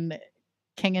bringing in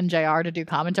King and JR to do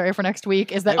commentary for next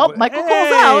week? Is that Michael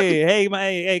Cole's out?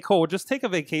 Hey, Cole, just take a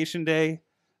vacation day.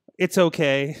 It's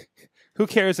okay. Who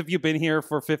cares if you've been here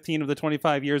for 15 of the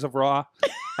 25 years of Raw?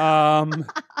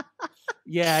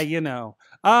 Yeah, you know.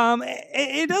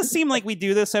 It does seem like we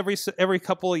do this every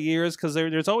couple of years because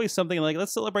there's always something like,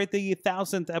 let's celebrate the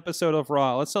 1,000th episode of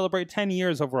Raw. Let's celebrate 10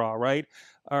 years of Raw, right?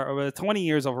 Or 20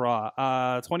 years of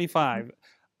Raw. 25.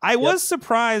 I was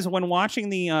surprised when watching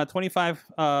the 25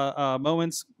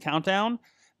 moments countdown.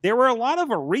 There were a lot of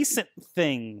recent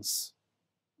things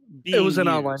being It was an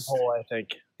used. online poll, I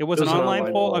think. It was an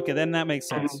online poll? Okay, then that makes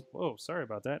sense. Whoa, sorry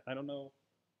about that. I don't know.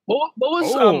 What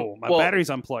was my battery's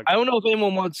unplugged. I don't know if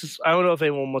anyone wants.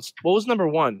 What was number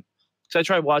one? Because I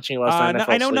tried watching it last night.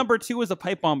 I know number 2 was the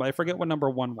pipe bomb, but I forget what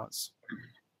number 1 was.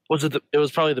 Was it? It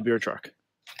was probably the beer truck.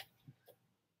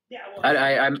 Yeah.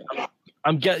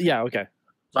 Yeah. Okay.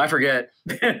 I forget.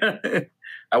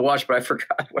 I watched, but I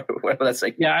forgot what that's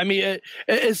like. Yeah, I mean,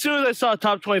 as soon as I saw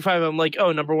top 25, I'm like,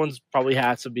 oh, number 1's probably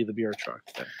has to be the beer truck.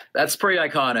 That's pretty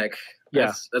iconic.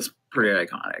 Yeah, that's pretty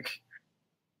iconic.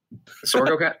 Is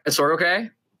Sorg okay? Is Sorg okay?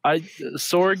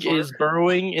 Sorg is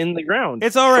burrowing in the ground.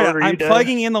 It's all right. Sorg, I'm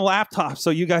plugging in the laptop so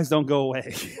you guys don't go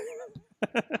away.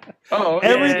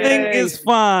 Everything is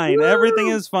fine. Woo! Everything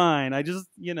is fine. I just,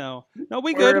 no,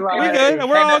 we good. We good.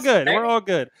 We're all good. We're all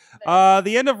good.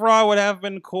 The end of Raw would have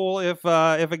been cool if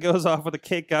it goes off with a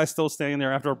cake guy still standing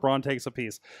there after Braun takes a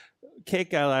piece. Cake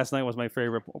guy last night was my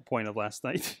favorite point of last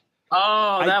night.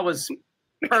 Oh, that was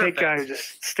the perfect. cake guy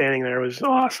just standing there was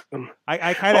awesome.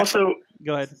 I kind of also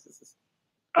go ahead.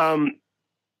 I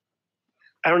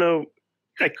don't know.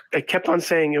 I kept on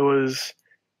saying it was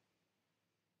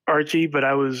Archie, but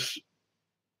I was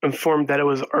informed that it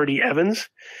was Artie Evans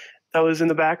that was in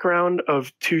the background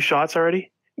of 2 shots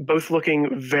already, both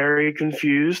looking very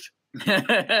confused. Like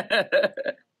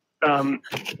the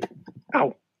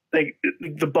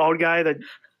bald guy that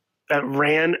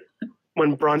ran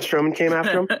when Braun Strowman came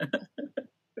after him,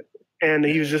 and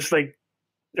he was just like,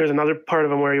 there's another part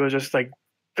of him where he was just like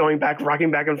going back,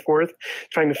 rocking back and forth,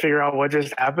 trying to figure out what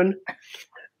just happened.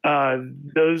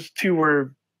 Those 2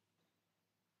 were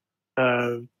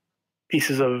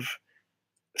pieces of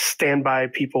standby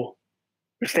people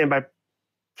or standby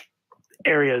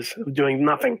areas of doing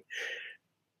nothing.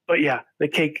 But yeah, the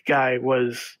cake guy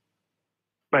was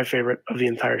my favorite of the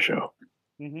entire show.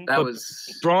 Mm-hmm. That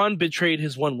was Braun betrayed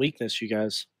his one weakness, you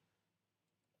guys.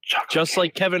 Chocolate Just cake.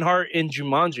 like Kevin Hart in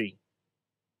Jumanji,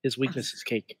 his weakness is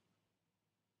cake.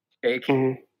 cake.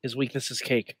 Mhm. His weakness is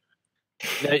cake.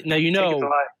 Now Cake is a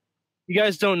lie. you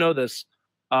guys don't know this.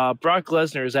 Brock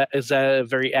Lesnar is a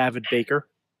very avid baker.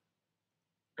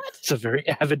 He's a very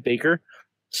avid baker.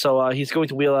 So he's going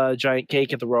to wheel a giant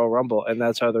cake at the Royal Rumble, and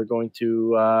that's how they're going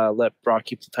to let Brock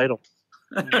keep the title.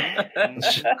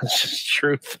 It's just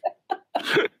truth.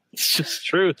 It's just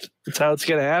truth. That's how it's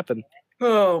going to happen.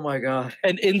 Oh my god!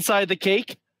 And inside the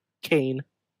cake, Kane.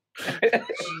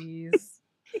 Jeez.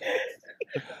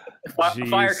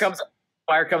 Fire comes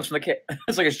from the cake.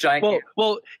 It's like a giant cake.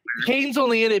 Well, Kane's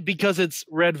only in it because it's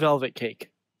red velvet cake.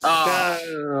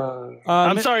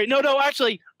 I'm sorry. No,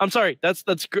 actually, I'm sorry. That's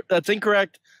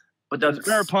incorrect. But that's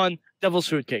fair pun. Devil's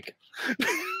food cake.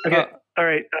 Okay. All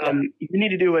right. You need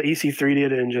to do what EC3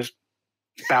 did and just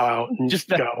bow out and Just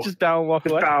go. bow and walk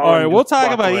away. All right, we'll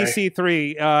talk about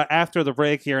EC3 after the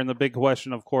break here, and the big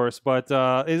question, of course. But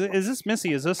is this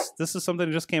Missy? Is this something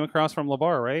that just came across from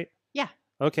LeBar, right? Yeah.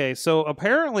 Okay, so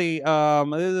apparently,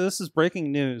 this is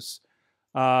breaking news.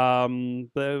 We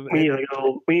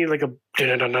need like a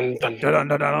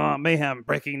Mayhem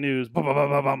breaking news.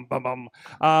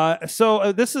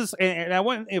 So this is, and I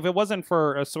wouldn't, if it wasn't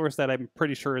for a source that I'm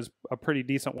pretty sure is a pretty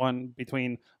decent one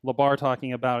between LeBar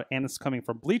talking about, and it's coming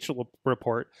from Bleacher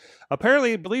Report.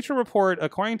 Apparently, Bleacher Report,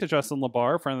 according to Justin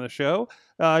LeBar, friend of the show,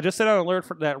 just sent out an alert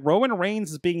that Roman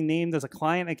Reigns is being named as a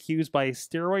client accused by a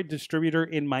steroid distributor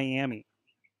in Miami.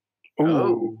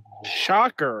 Ooh.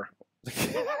 Shocker.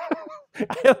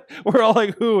 We're all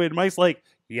like, who? And Mike's like,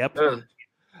 yep. He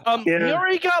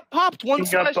already got popped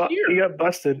once last year. He got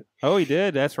busted. Oh, he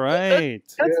did. That's right.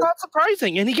 That's not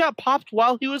surprising. And he got popped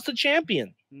while he was the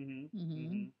champion.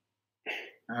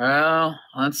 Well,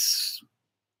 that's...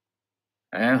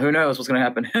 who knows what's going to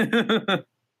happen.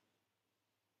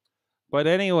 But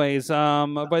anyways,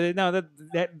 but no,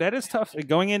 that is tough.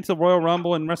 Going into the Royal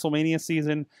Rumble and WrestleMania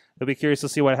season, I'll be curious to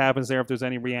see what happens there, if there's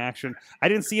any reaction. I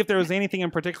didn't see if there was anything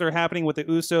in particular happening with the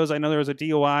Usos. I know there was a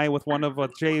DUI with one of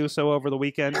Jey Uso over the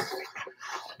weekend.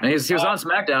 And he was on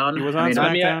SmackDown. He was on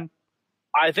SmackDown.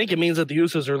 I think it means that the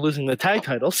Usos are losing the tag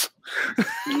titles.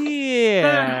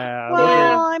 Yeah.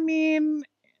 Well, I mean,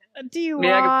 a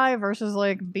DUI versus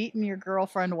like beating your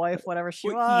girlfriend, wife, whatever she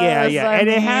was. Yeah. And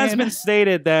it has mean, been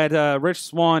stated that Rich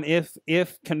Swann,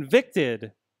 if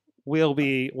convicted, will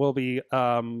be let go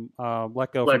from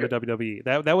the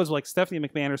WWE. That was like Stephanie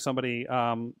McMahon or somebody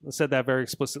said that very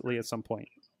explicitly at some point.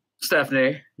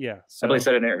 Stephanie. Yeah. I believe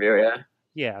said in an interview, yeah.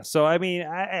 Yeah. So, I mean,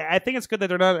 I think it's good that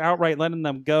they're not outright letting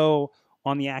them go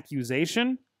on the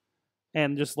accusation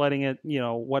and just letting it,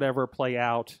 whatever play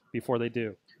out before they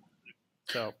do.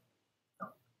 So.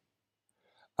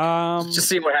 Just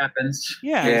see what happens.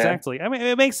 Yeah, exactly. I mean,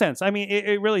 it makes sense. I mean,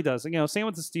 it really does. Same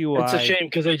with this DUI. It's a shame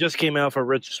because they just came out for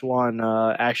Rich Swann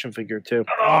action figure too.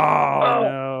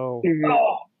 Oh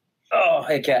no! Oh,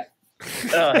 hey cat.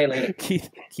 Oh, hey lady.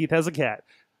 Keith has a cat.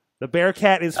 The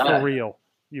Bearcat is for real,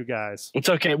 you guys. It's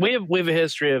okay. We have a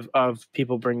history of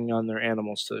people bringing on their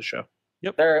animals to the show.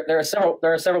 Yep. There are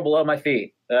several below my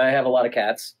feet. I have a lot of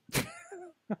cats.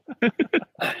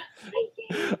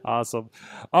 Awesome.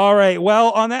 All right.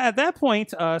 Well, at that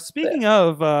point, speaking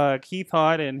of Keith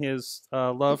Haught and his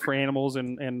love for animals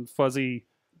and fuzzy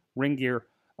ring gear,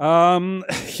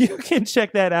 you can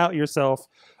check that out yourself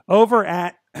over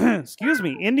at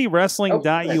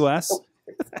indiewrestling.us.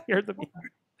 I heard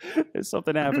there's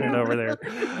something happening over there.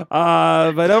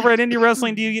 But over at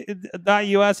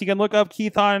indiewrestling.us, you can look up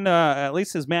Keith Haught, at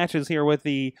least his matches here with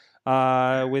the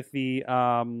IWC.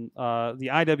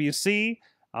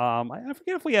 I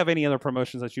forget if we have any other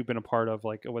promotions that you've been a part of,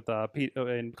 like with Pete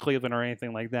in Cleveland or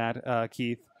anything like that,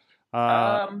 Keith.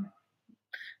 Well,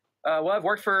 I've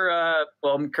worked for.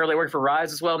 I'm currently working for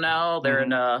Rizz as well now. They're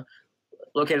in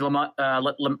located in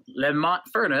Lemont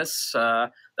Furnace.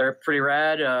 They're pretty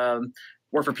rad.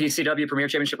 Work for PCW Premier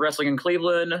Championship Wrestling in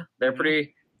Cleveland. They're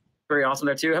pretty awesome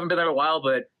there too. Haven't been there in a while,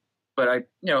 but I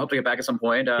hope to get back at some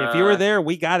point. If you were there,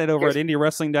 we got it over at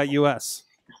indiewrestling.us.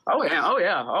 Oh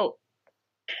yeah.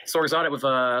 Sorg's on it with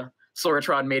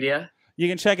Sorgatron Media. You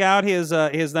can check out his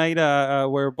night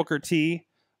where Booker T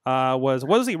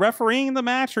was he refereeing the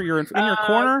match, or you're in your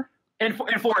corner?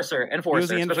 Enforcer. He was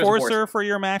the enforcer for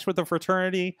your match with the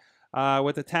fraternity,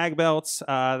 with the tag belts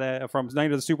from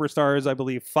Night of the Superstars, I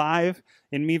believe 5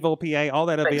 in Meadville, PA. All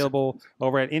that available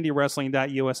over at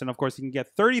indiewrestling.us, and of course you can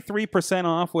get 33%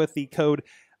 off with the code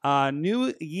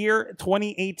New Year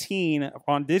 2018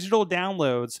 on digital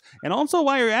downloads. And also,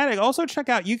 while you're at it, also check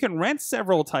out, you can rent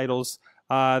several titles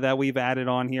that we've added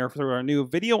on here through our new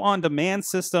video on demand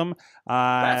system.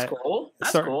 That's cool.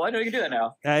 That's cool. I know you can do that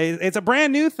now. It's a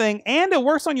brand new thing, and it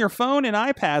works on your phone and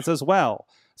iPads as well.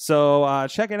 So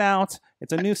check it out.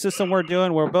 It's a new system we're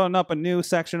doing. We're building up a new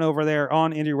section over there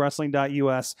on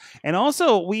indiewrestling.us. And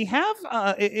also, we have,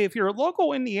 if you're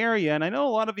local in the area, and I know a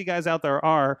lot of you guys out there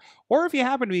are, or if you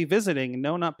happen to be visiting,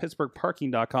 no, not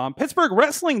PittsburghParking.com,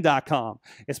 PittsburghWrestling.com.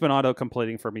 It's been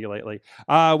auto-completing for me lately.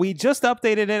 We just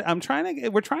updated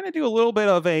it. We're trying to do a little bit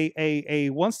of a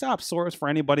one-stop source for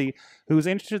anybody who's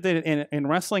interested in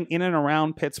wrestling in and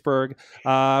around Pittsburgh.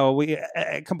 We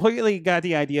completely got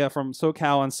the idea from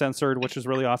SoCal Uncensored, which is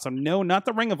really awesome. No, not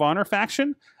the Ring of Honor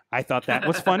faction. I thought that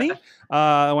was funny when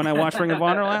I watched Ring of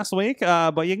Honor last week.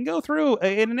 But you can go through,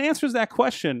 and it answers that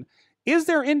question. Is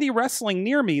there indie wrestling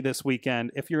near me this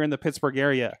weekend if you're in the Pittsburgh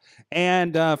area?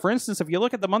 And for instance, if you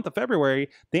look at the month of February,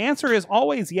 the answer is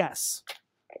always yes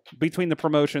between the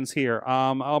promotions here.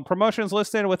 Promotions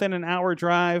listed within an hour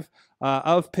drive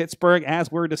of Pittsburgh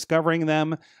as we're discovering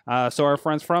them. So our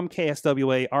friends from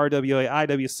KSWA, RWA,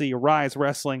 IWC, Rise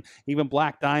Wrestling, even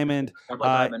Black Diamond,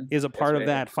 is a part of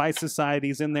that. Fight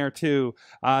Society's in there too.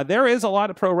 There is a lot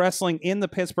of pro wrestling in the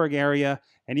Pittsburgh area,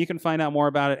 and you can find out more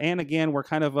about it. And again, we're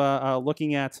kind of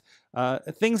looking at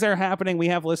things that are happening. We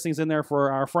have listings in there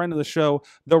for our friend of the show,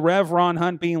 the Rev Ron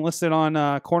Hunt, being listed on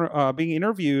being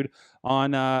interviewed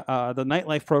on the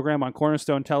Nightlife program on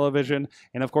Cornerstone Television,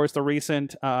 and of course the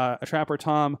recent Trapper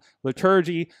Tom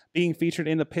Liturgy being featured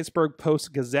in the Pittsburgh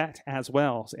Post-Gazette as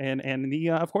well, and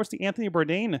of course the Anthony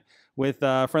Bourdain with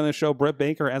friend of the show Britt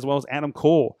Baker, as well as Adam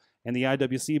Cole and the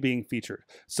IWC being featured.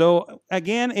 So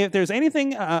again, if there's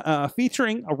anything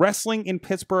featuring wrestling in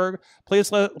Pittsburgh,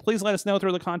 please let us know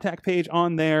through the contact page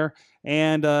on there.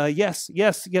 And yes,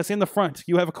 in the front,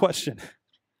 you have a question.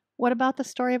 What about the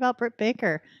story about Britt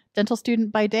Baker? Dental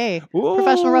student by day,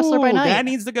 professional wrestler by night. That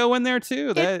needs to go in there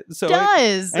too. It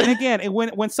does. And again,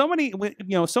 when so many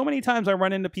times I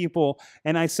run into people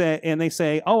and they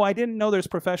say, "Oh, I didn't know there's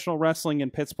professional wrestling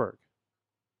in Pittsburgh."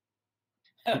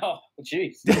 Oh,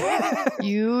 jeez.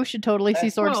 You should totally see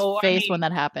Sorg's face when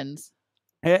that happens.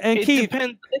 And Keith,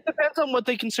 it depends on what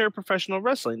they consider professional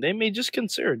wrestling. They may just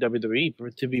consider WWE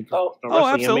to be professional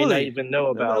wrestling. Absolutely. And may not even know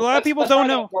about. A lot of people don't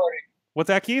know. What's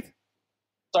that, Keith?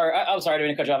 Sorry, I'm sorry, I didn't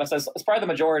mean to cut you off. It's probably the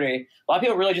majority. A lot of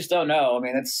people really just don't know. I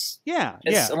mean, it's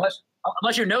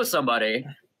unless you know somebody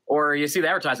or you see the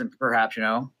advertisement, perhaps,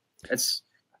 it's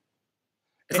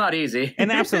not easy.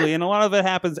 And absolutely, and a lot of it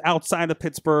happens outside of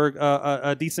Pittsburgh,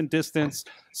 a decent distance.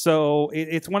 So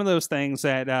it's one of those things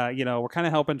that we're kind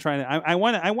of helping. I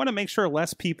want to make sure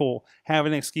less people have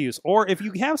an excuse. Or if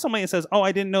you have somebody that says, "Oh,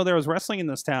 I didn't know there was wrestling in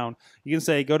this town," you can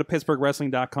say, "Go to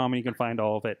PittsburghWrestling.com and you can find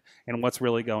all of it and what's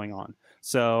really going on."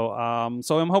 So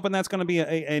I'm hoping that's going to be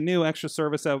a new extra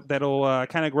service that'll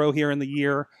kind of grow here in the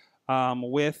year.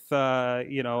 With from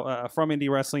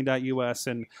indiewrestling.us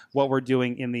and what we're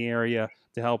doing in the area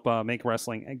to help make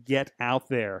wrestling get out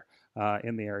there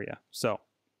in the area. So,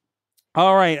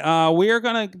 all right, we are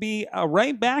going to be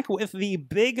right back with the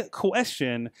big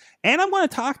question, and I'm going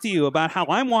to talk to you about how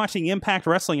I'm watching Impact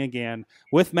Wrestling again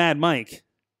with Mad Mike,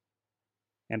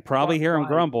 and probably hear him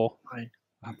grumble.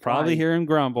 I'll probably hear him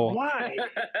grumble. Why?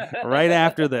 Right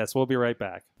after this. We'll be right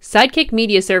back. Sidekick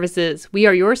Media Services. We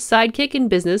are your sidekick in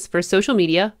business for social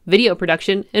media, video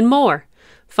production, and more.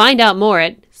 Find out more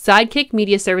at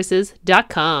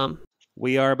sidekickmediaservices.com.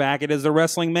 We are back. It is the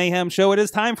Wrestling Mayhem Show. It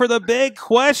is time for the big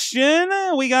question.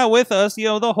 We got with us,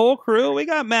 the whole crew. We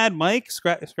got Mad Mike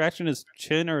scratching his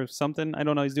chin or something. I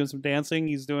don't know. He's doing some dancing.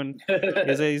 He's doing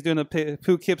a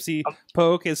Poughkeepsie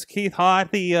poke. Is Keith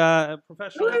Haught, the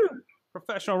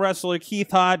professional wrestler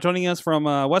Keith Haught, joining us from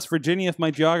West Virginia, if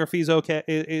my geography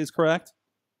is correct?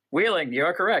 Wheeling, you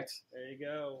are correct. There you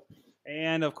go.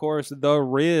 And, of course, the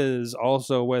Rizz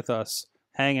also with us,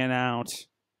 hanging out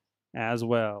as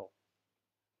well.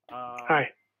 Hi.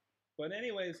 But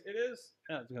anyways, it is...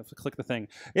 I have to click the thing.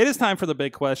 It is time for the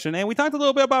big question. And we talked a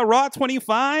little bit about Raw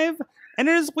 25.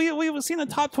 And we've seen the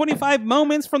top 25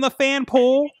 moments from the fan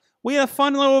poll. We had a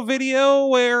fun little video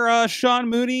where Sean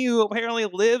Mooney, who apparently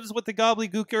lives with the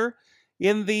gobbledygooker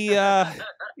in the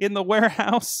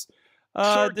warehouse,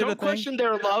 Sure, did don't question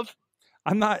their love.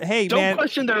 I'm not. Hey, don't man,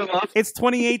 question their love. It's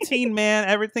 2018, man.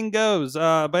 Everything goes.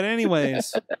 But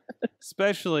anyways,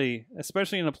 especially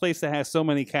in a place that has so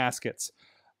many caskets.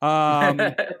 Wow,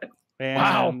 that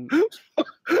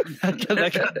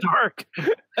got dark.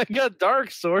 That got dark,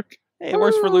 Sorg. Hey, it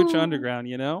works for Lucha Underground,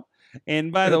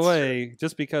 And by the way,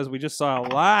 just because we just saw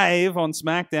live on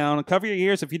SmackDown, cover your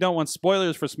ears if you don't want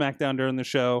spoilers for SmackDown during the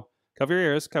show. Cover your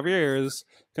ears. Cover your ears.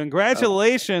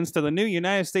 Congratulations to the new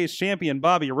United States champion,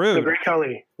 Bobby Roode. Great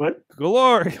Kelly. What?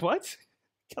 Glory. What?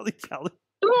 Kelly. Gloria.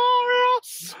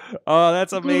 house. Oh,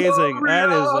 that's amazing. That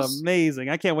Glorious. is amazing.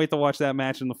 I can't wait to watch that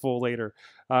match in the full later.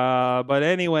 But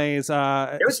anyways,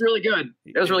 It was really good.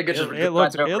 It was really good. It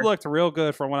looked real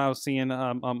good from what I was seeing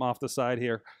off the side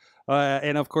here.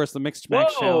 And of course, the mixed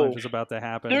match challenge is about to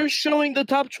happen. They're showing the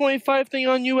top 25 thing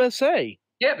on USA.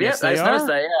 Yep, Yes, I they noticed are.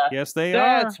 that, yeah. Yes, they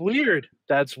That's are. weird.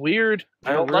 That's weird.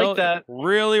 I don't Real- like that.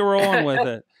 Really rolling with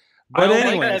it. I But don't like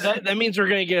anyways, that. That means we're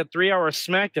going to get a 3-hour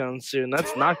SmackDown soon.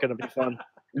 That's not going to be fun.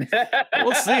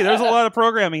 we'll see. There's a lot of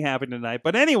programming happening tonight.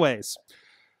 But anyways, They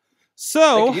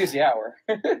so could use the hour.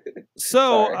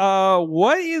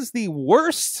 what is the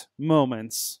worst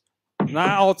moments?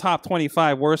 Not all top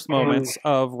 25 worst moments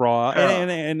of Raw,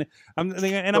 and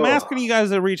I'm asking you guys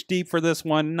to reach deep for this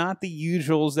one. Not the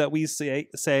usuals that we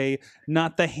say,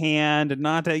 not the hand,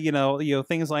 not the, you know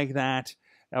things like that,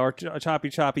 or choppy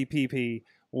PP.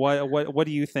 What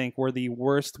do you think were the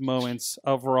worst moments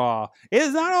of Raw? It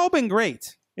has not all been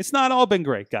great. It's not all been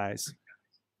great, guys.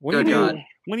 When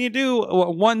you do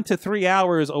 1 to 3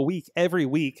 hours a week every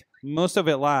week, most of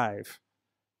it live,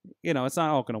 it's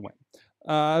not all going to win.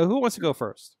 Who wants to go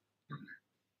first?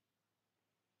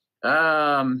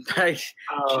 Oh man,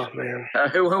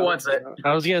 Who wants it?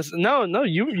 I was gonna say, no.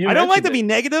 You. I don't like to be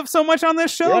negative so much on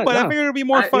this show, but I figured it'd be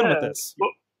more fun with this. Well,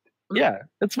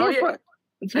 it's more fun.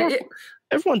 It's more fun.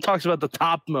 Everyone talks about the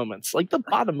top moments. Like the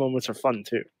bottom moments are fun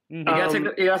too. Mm-hmm. You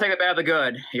gotta take the bad with the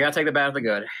good. You gotta take the bad with the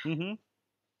good. Mm-hmm.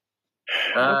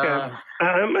 Okay,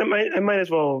 I might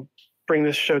as well bring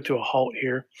this show to a halt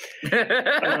here.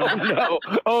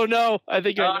 Oh no! I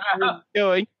think I know where it's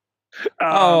going.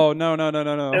 No!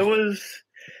 It was.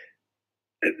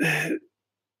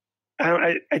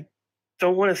 I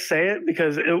don't want to say it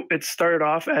because it started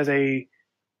off as a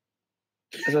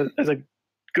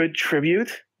good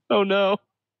tribute. Oh no!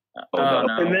 No.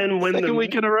 And then when Second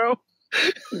week in a row,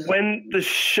 when the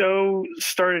show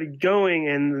started going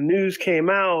and the news came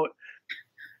out.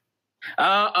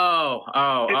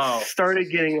 It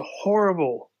started getting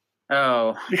horrible.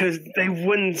 Oh. Because they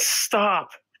wouldn't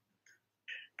stop.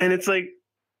 And it's like,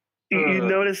 you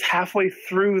notice halfway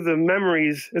through the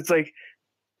memories, it's like,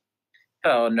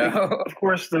 oh no. Of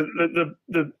course, the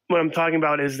what I'm talking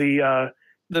about is the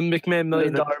McMahon $1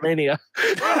 million Mania.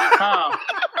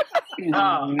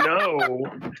 No.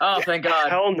 Oh, thank God.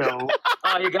 Hell no.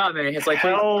 Oh, you got me. It's like,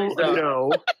 hell please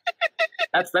no.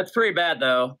 That's pretty bad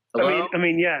though. Hello? I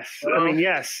mean, yes. Hello? I mean,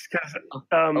 yes.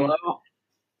 Hello?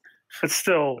 It's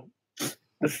still.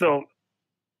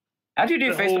 How do you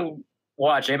do Facebook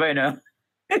Watch? Anybody know?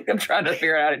 I'm trying to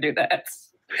figure out how to do that.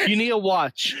 You need a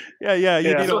watch. Yeah.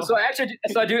 You need So I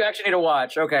do actually need a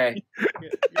watch. Okay.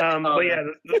 But yeah.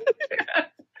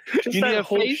 Just You need a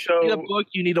whole face, show. you need a book,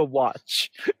 you need a watch.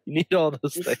 You need all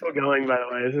those It's things. still going, by the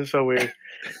way. This is so weird.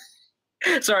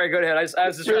 Sorry, go ahead. I was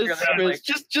just trying to figure out, like,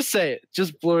 just say it.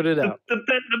 Just blurt it out. The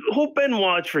whole Ben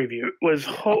Watch review was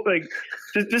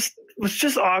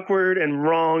just awkward and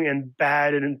wrong and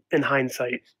bad in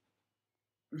hindsight.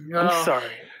 I'm sorry.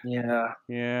 Yeah.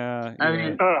 I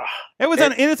mean, it was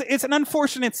it's an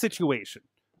unfortunate situation,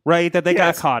 right? That they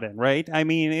got caught in, right? I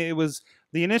mean, it was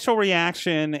the initial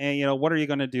reaction, and what are you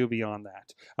going to do beyond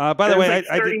that? By the way, like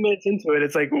 30 minutes into it,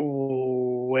 it's like,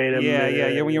 ooh, wait a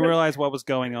minute. Yeah. When you realize what was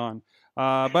going on.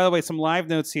 By the way, some live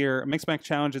notes here. Mixed match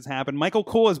challenges happen. Michael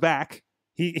Cole is back.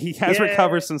 He has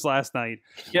recovered since last night,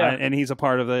 and he's a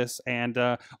part of this. And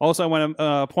also, I want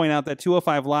to point out that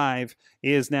 205 Live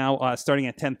is now starting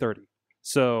at 10:30.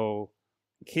 So,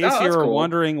 in case you're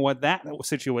wondering what that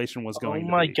situation was going to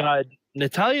be. Oh my God.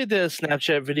 Natalia did a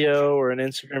Snapchat video or an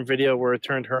Instagram video where it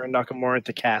turned her and Nakamura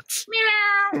into cats.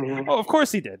 Mhm. Oh, of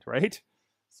course he did, right?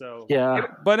 So yeah.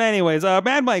 But anyways,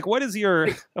 Mad Mike, what is your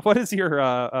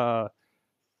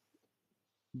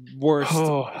worst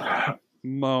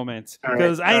moment?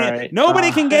 Because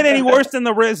nobody can get any worse than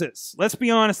the Rizzes. Let's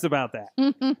be honest about that.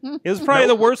 It was probably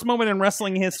the worst moment in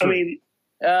wrestling history.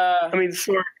 I mean,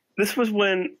 Sorg, this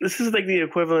is like the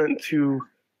equivalent to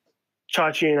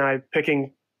Chachi and I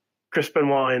picking Chris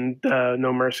Benoit and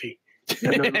No Mercy.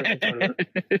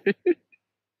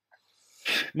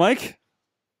 Mike?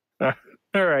 All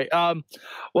right.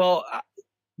 Well,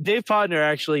 Dave Podner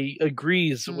actually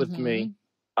agrees with me.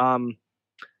 Raw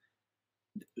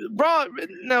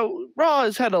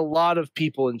has had a lot of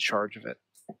people in charge of it.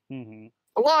 Mm-hmm.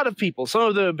 A lot of people. Some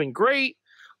of them have been great,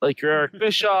 like your Eric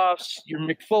Bischoffs, your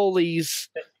McFoleys.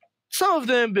 Some of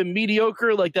them have been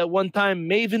mediocre, like that one time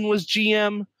Maven was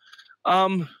GM.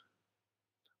 But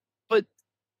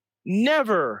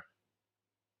never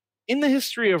in the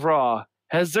history of Raw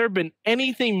has there been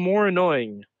anything more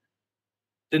annoying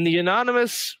than the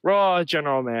anonymous Raw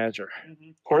general manager.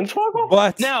 Hornswoggle?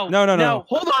 But Now, no. Now,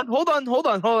 hold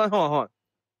on.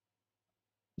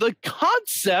 The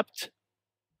concept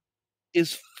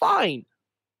is fine.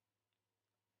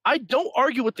 I don't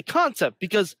argue with the concept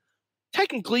because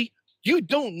technically you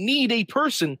don't need a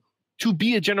person to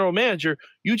be a general manager.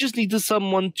 You just need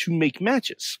someone to make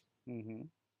matches. Mm-hmm.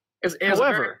 It was a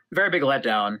very, very big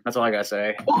letdown. That's all I gotta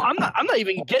say. Well, I'm not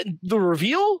even getting the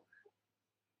reveal.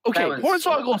 Okay,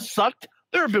 Hornswoggle sucked.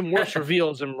 There have been worse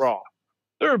reveals in Raw.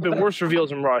 There have been worse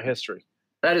reveals in Raw history.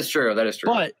 That is true.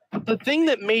 But the thing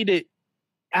that made it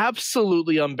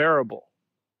absolutely unbearable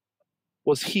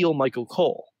was heel Michael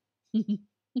Cole.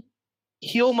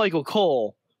 Heel Michael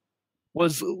Cole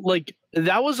was like,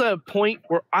 that was a point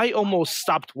where I almost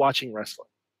stopped watching wrestling.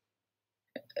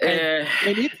 And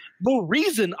it's the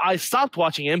reason I stopped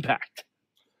watching Impact.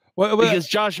 Because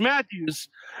Josh Matthews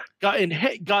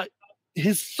got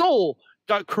his soul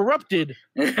got corrupted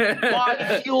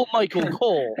by heel Michael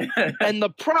Cole, and the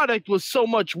product was so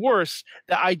much worse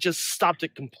that I just stopped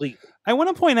it completely. I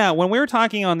want to point out when we were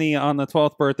talking on the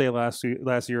 12th birthday last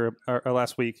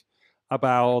week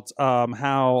about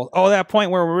how that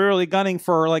point where we're really gunning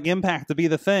for like Impact to be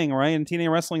the thing, right, and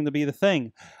TNA Wrestling to be the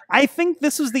thing. I think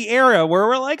this was the era where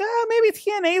we're like, maybe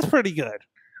TNA is pretty good,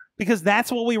 because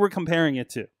that's what we were comparing it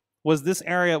to. Was this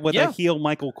area with a heel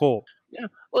Michael Cole? Yeah,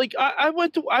 like I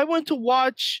went to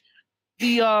watch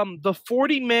the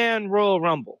 40-man Royal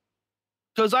Rumble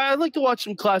because I like to watch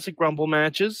some classic Rumble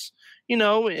matches, you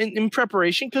know, in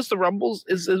preparation because the Rumble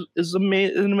is an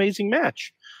amazing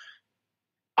match.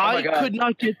 I could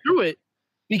not get through it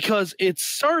because it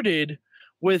started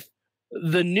with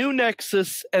the New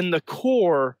Nexus and the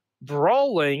Core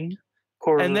brawling,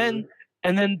 and then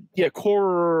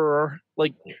Core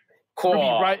like.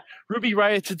 Ruby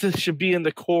Riott should be in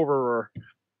the core.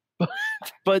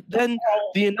 But then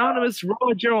the anonymous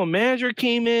Raw general manager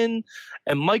came in,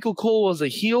 and Michael Cole was a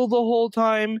heel the whole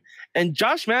time, and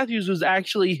Josh Matthews was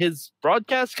actually his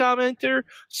broadcast commentator.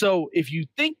 So if you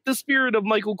think the spirit of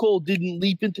Michael Cole didn't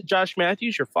leap into Josh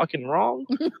Matthews, you're fucking wrong.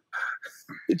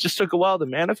 It just took a while to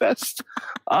manifest.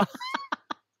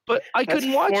 But I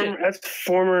couldn't watch it. That's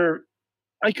former.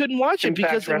 I couldn't watch it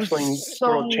because it wrestling was so...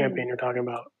 world champion you're talking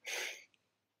about.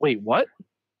 Wait, what?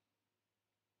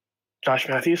 Josh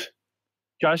Matthews?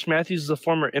 Josh Matthews is a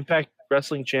former Impact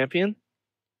Wrestling champion?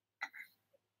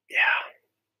 Yeah.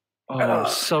 Oh, I'm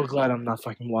so glad I'm not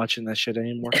fucking watching that shit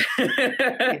anymore.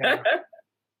 Yeah.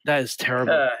 That is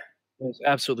terrible. That is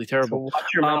absolutely terrible. So watch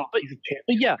your mouth. But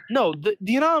yeah, no,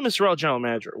 the anonymous Raw general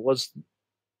manager was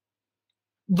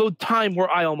the time where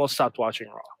I almost stopped watching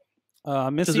Raw.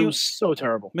 Missy, it was so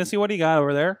terrible. Missy, what do you got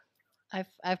over there?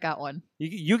 I've got one.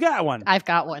 You got one. I've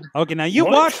got one. Okay, now you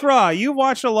watched Raw. You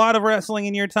watched a lot of wrestling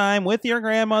in your time with your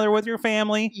grandmother, with your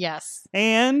family. Yes.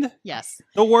 And yes,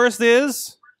 the worst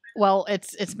is. Well,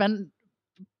 it's been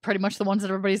pretty much the ones that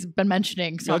everybody's been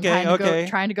mentioning. So I'm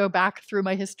trying to go back through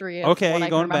my history. Of okay, what you're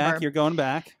going back. You're going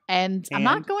back. And I'm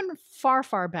not going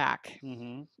far back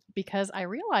mm-hmm. because I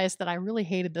realized that I really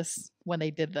hated this when they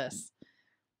did this.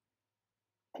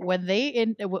 When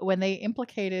they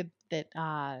implicated that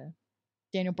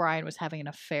Daniel Bryan was having an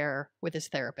affair with his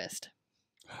therapist,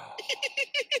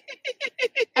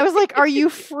 I was like, "Are you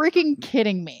freaking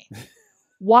kidding me?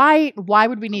 Why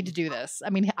would we need to do this? I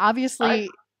mean, obviously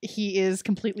he is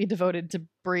completely devoted to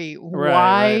Brie.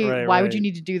 Why would you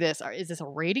need to do this? Is this a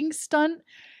rating stunt?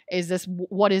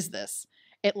 What is this?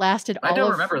 It lasted. I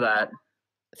don't remember that.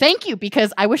 Thank you,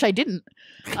 because I wish I didn't.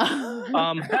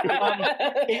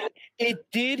 It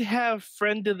did have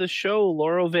friend of the show,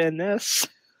 Laurel Van Ness.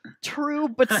 True,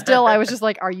 but still, I was just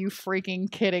like, "Are you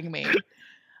freaking kidding me?"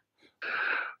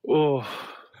 Oh,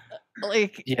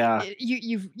 like, yeah.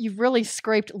 You've really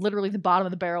scraped literally the bottom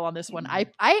of the barrel on this one.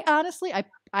 I honestly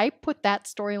put that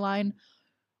storyline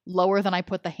lower than I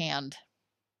put the hand.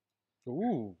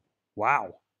 Ooh,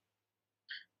 wow.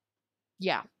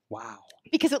 Yeah. Wow.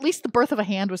 Because at least the birth of a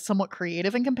hand was somewhat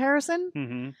creative in comparison.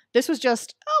 Mm-hmm. This was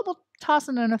just, we'll toss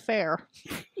in an affair.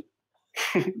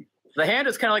 The hand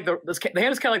is kind of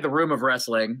like the room of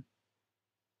wrestling.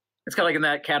 It's kind of like in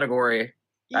that category.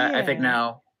 Yeah. I think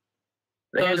now.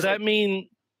 Does that mean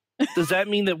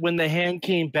that when the hand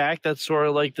came back, that's sort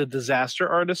of like the disaster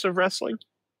artist of wrestling?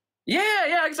 Yeah,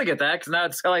 I guess I get that, because now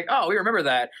it's like, oh, we remember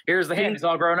that. Here's the hand; it's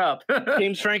all grown up.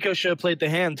 James Franco should have played the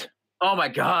hand. Oh my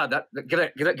God!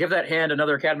 Give that hand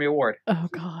another Academy Award. Oh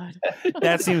God,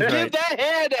 that seems right. Give that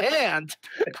hand a hand.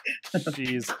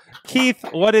 Jeez, Keith,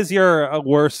 what is your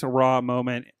worst Raw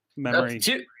moment memory?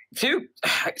 Two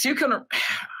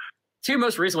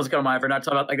most recent ones come to mind. For not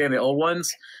talking about like the old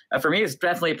ones. For me, it's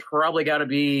definitely probably got to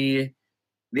be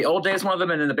the old days, one of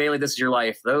them, and then the Bailey, This Is Your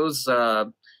Life. Those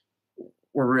were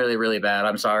really, really bad.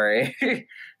 I'm sorry.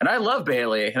 And I love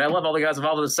Bailey, and I love all the guys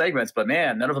involved in the segments, but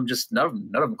man, none of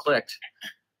them clicked.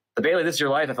 The Bailey, This Is Your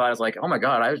Life, I thought, I was like, oh my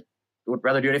God, I would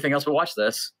rather do anything else but watch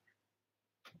this.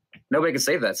 Nobody could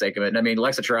save that segment. I mean,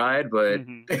 Lexa tried, but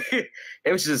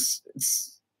it was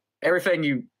it's everything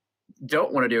you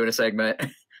don't want to do in a segment.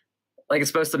 Like, it's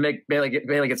supposed to make Bailey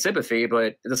get sympathy, but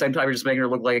at the same time, you're just making her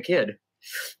look like a kid.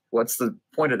 What's the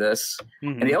point of this?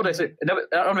 And the old days, I don't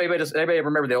know if anybody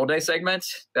remember the old day segment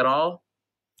at all?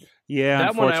 Yeah,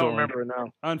 that one I don't remember now.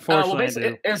 Unfortunately,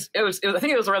 I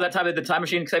think it was around that time that the Time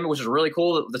Machine segment, which was really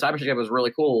cool. The Time Machine segment was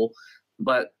really cool,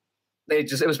 but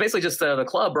it was basically just the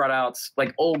club brought out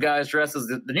like old guys dressed as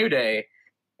the New Day,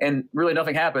 and really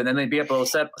nothing happened. And they'd be able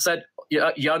to set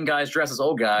young guys dressed as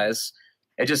old guys.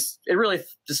 It really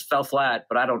just fell flat.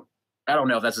 But I don't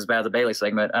know if that's as bad as the Bailey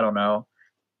segment. I don't know.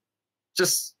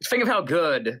 Just think of how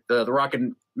good the Rock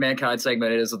and Mankind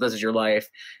segment is. This Is Your Life,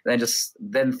 and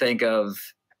then think of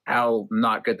how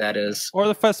not good that is. Or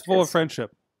the Festival of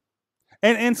Friendship,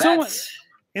 and so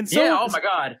oh my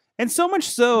God, and so much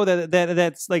so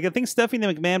that's like, I think Stephanie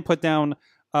McMahon put down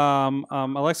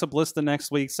Alexa Bliss the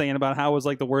next week saying about how it was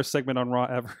like the worst segment on Raw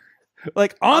ever.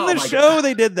 Like on the show, God.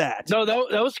 They did that. No,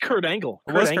 that was Kurt Angle.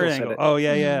 Kurt Angle. Oh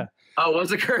yeah. Oh,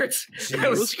 was it Kurt? It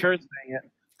was Kurt saying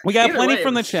it. We got plenty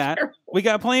from the chat.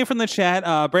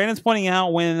 Brandon's pointing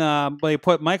out when they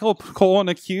put Michael Cole in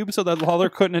a cube so that Lawler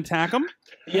couldn't attack him.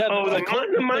 Yeah, the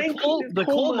coal mine. The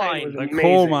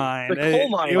coal mine.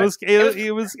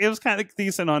 It was kind of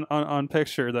decent on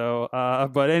picture though.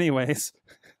 But anyways,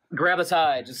 grab the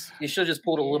tie. You should have just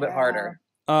pulled a little bit harder.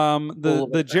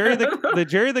 The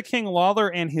Jerry the King Lawler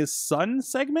and his son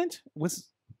segment was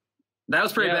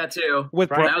pretty bad too.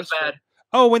 That was bad.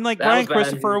 Oh, when like Brian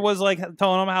Christopher was like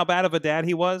telling him how bad of a dad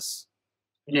he was.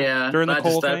 Yeah, during the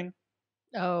Cole thing.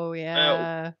 Oh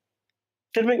yeah.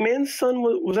 Did McMahon's son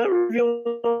was that revealed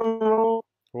on Raw?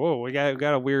 Whoa, we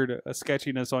got a weird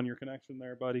sketchiness on your connection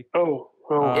there, buddy. Oh.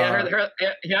 Yeah,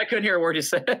 I couldn't hear a word you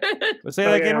said. Say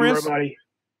that again, Rizz.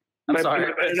 I'm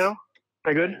sorry. Now, am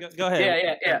I good? Go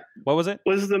ahead. Yeah. What was it?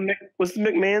 Was the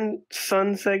McMahon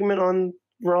son segment on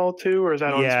Raw too, or is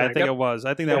that on? Yeah, I think it was.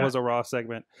 I think that was a Raw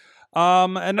segment.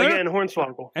 Again,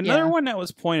 Hornswoggle. Another one that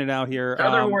was pointed out here.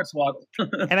 Another Hornswoggle.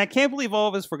 And I can't believe all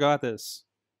of us forgot this.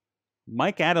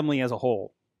 Mike Adamle as a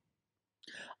whole.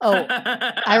 Oh,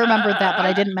 I remembered that, but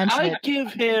I didn't mention it.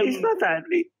 He's not that.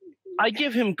 I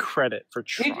give him credit for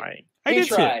trying. I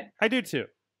do too.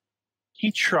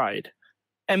 He tried.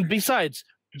 And besides,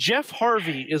 Jeff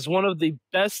Harvey is one of the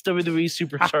best WWE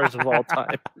superstars of all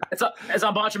time. It's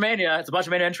on Botchamania. It's a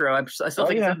Botchamania intro. I still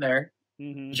think it's in there.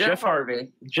 Mm-hmm. Jeff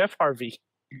Harvey.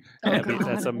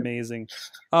 That's amazing.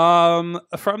 From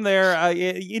there,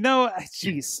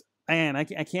 jeez, man, I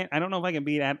can't. I don't know if I can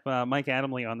beat Mike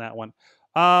Adamle on that one.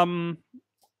 No,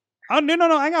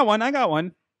 I got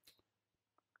one.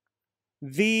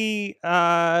 The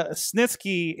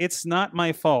Snitsky, It's Not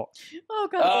My Fault. Oh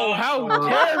God! Oh, how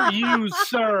dare you,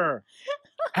 sir?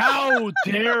 How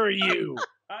dare you?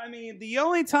 I mean, the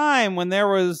only time when there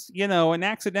was, an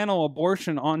accidental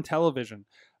abortion on television,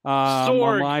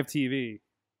 on live TV.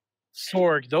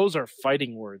 Sorg, those are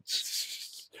fighting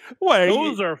words. What?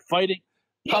 Those are fighting.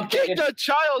 You kicked a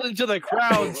child into the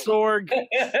crowd, Sorg.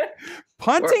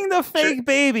 Punting the fake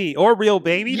baby or real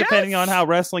baby, depending on how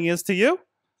wrestling is to you.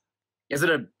 Is it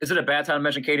a bad time to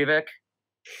mention Katie Vick?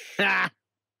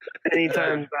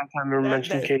 Anytime bad time to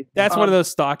mention Katie. That's one of those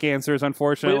stock answers,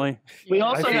 unfortunately. We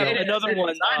also have another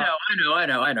one.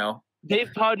 I know. Dave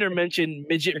Podner mentioned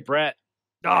Midget Brett.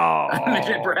 Oh,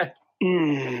 Midget Brett.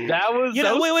 That was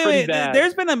wait. Bad.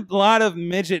 There's been a lot of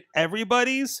midget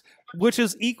everybody's, which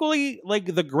is equally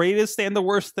like the greatest and the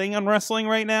worst thing on wrestling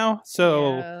right now.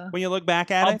 So when you look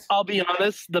back at it, I'll be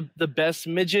honest. The best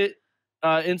midget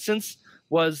instance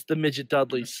was the Midget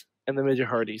Dudleys and the Midget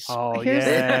Hardys. Oh,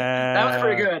 that was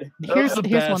pretty good. Here's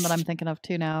one that I'm thinking of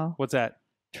too now. What's that?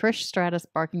 Trish Stratus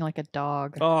barking like a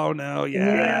dog. Oh no! Please don't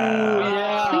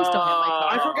hit my car.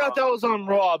 I forgot that was on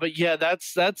Raw, but yeah,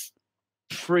 that's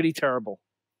pretty terrible.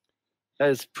 That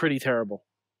is pretty terrible.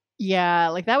 Yeah,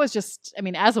 like that was just. I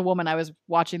mean, as a woman, I was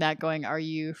watching that, going, "Are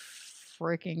you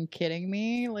freaking kidding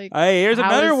me?" Like, hey, here's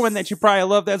another one that you probably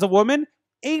loved as a woman: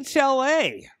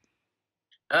 HLA.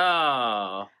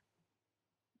 Oh.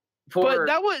 But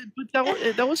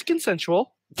that was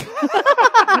consensual. So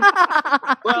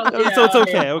it's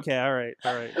okay. Okay, all right.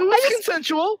 It was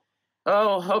consensual.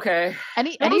 Oh, okay.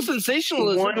 Any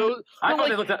sensationalism.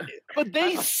 But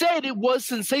they said it was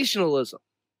sensationalism.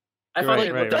 I felt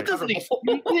that doesn't excuse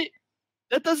it.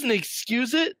 That doesn't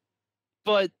excuse it.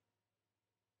 But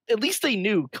at least they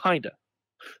knew, kinda.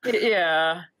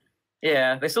 Yeah.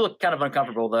 They still look kind of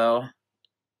uncomfortable though.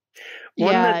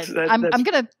 I'm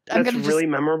gonna really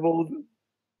memorable.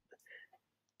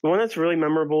 The one that's really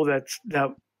memorable that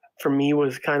for me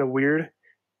was kind of weird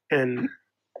and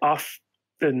off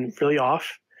and really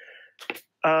off.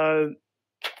 Let's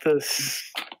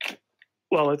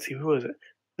see, who was it?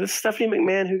 This Stephanie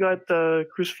McMahon who got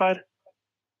crucified.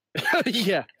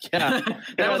 yeah. That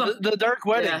was the Dark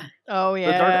Wedding. Yeah. Oh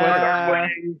yeah. The Dark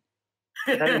Wedding.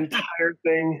 That entire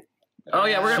thing. Oh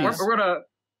yeah, we're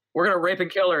gonna rape and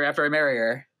kill her after I marry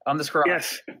her on this cross.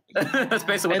 Yes. That's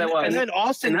basically what that was. And then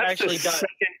Austin actually got. Second...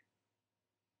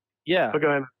 Yeah. Oh, go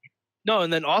ahead. No,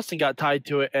 and then Austin got tied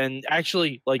to it and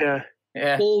actually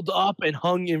pulled up and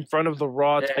hung in front of the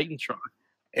Raw Titantron.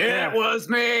 It was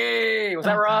me. Was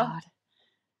that Raw? God.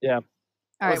 Yeah.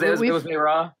 All right, it was me,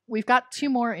 Raw. We've got 2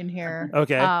 more in here.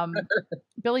 Okay.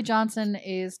 Billy Johnson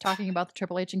is talking about the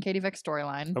Triple H and Katie Vick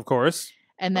storyline. Of course.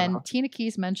 And then Tina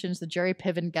Keys mentions the Jerry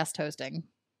Piven guest hosting.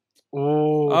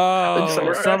 Oh,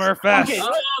 Summerfest. Okay,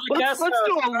 let's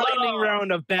do a lightning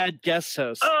round of bad guest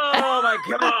hosts. Oh my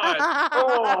god!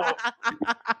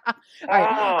 All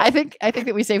right, I think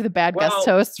that we save the bad guest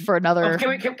hosts for another.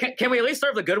 Can we at least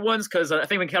start with the good ones? Because I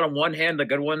think we can count on one hand the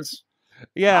good ones.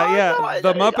 Yeah.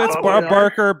 The Muppets,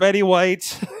 Barker, Betty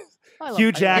White,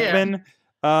 Hugh Jackman.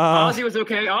 Ozzy was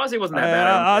okay. Ozzy wasn't that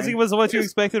bad. Ozzy was what you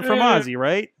expected from Ozzy,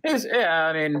 right?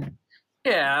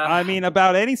 I mean,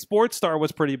 about any sports star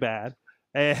was pretty bad.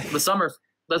 The summer.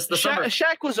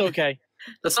 Shaq was okay.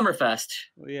 The Summerfest.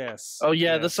 Yes. Oh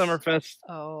yeah, yes. the Summerfest.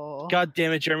 Oh. God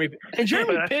damn it, Jeremy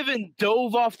Piven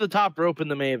dove off the top rope in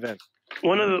the main event.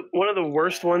 One of the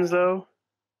worst ones though,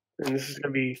 and this is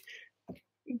gonna be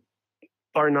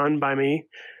bar none by me.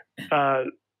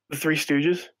 The Three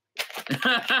Stooges.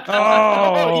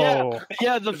 Oh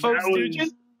yeah, the folks Stooges.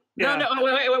 Yeah. No,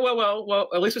 wait. Well,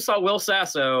 at least we saw Will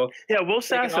Sasso. Yeah, Will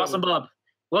Sasso. Awesome bump.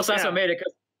 Will Sasso made it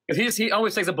because he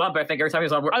always takes a bump. I think every time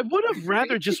he's on. I would have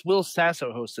rather just Will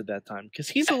Sasso hosted that time because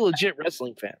he's a legit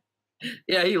wrestling fan.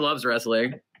 Yeah, he loves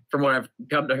wrestling. From what I've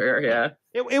come to hear, yeah.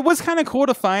 It was kind of cool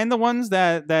to find the ones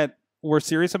that were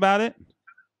serious about it.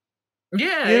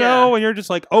 Yeah, you know, when you're just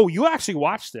like, oh, you actually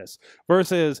watched this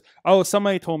versus, oh,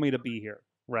 somebody told me to be here.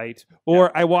 Right,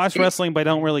 or I watch wrestling, but I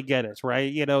don't really get it.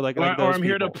 Right, you know, like or I'm people.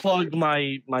 Here to plug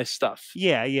my stuff.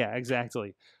 Yeah,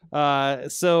 exactly.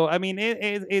 So I mean,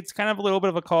 it's kind of a little bit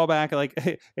of a callback. Like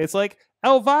it's like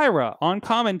Elvira on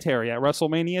commentary at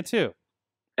WrestleMania 2.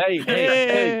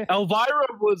 Hey, Elvira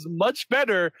was much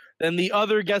better than the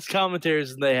other guest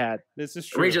commentators they had. This is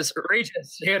true. Regis.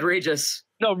 He had Regis.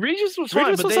 No, Regis was fine,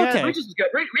 Regis but was they okay. had Regis was good.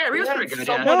 Regis was pretty good.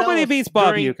 Yeah. Nobody beats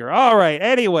Bob Uecker. All right.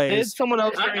 Anyways, they had someone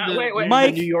else during the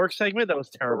Mike, New York segment that was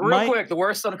terrible. Real quick, the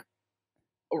worst on.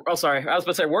 Oh, sorry. I was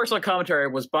about to say worst on commentary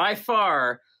was by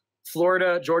far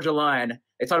Florida Georgia Line.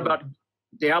 They talked about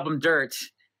the album Dirt.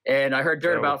 And I heard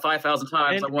Dirt about 5,000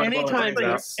 times. Anytime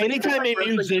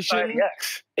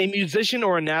a musician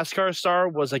or a NASCAR star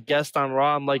was a guest on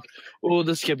Raw, I'm like, oh,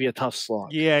 this could be a tough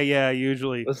slog. Yeah,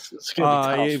 usually. It's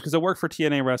gonna be tough. Because it worked for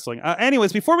TNA Wrestling.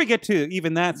 Anyways, before we get to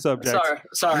even that subject,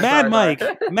 sorry, Mad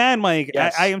Mike,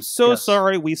 yes. I am so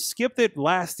sorry. We skipped it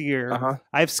last year.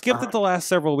 I've skipped it the last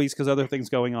several weeks because other things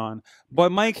going on.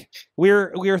 But Mike,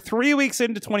 we're 3 weeks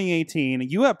into 2018.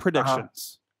 You have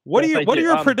predictions. What are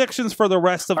your predictions for the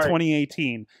rest of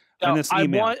 2018 in this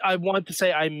email? I want to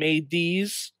say I made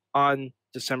these on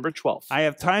December 12th. I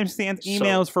have timestamped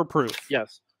emails for proof.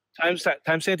 Yes.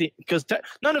 Timestamped because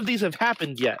none of these have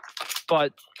happened yet.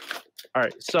 But all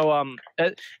right. So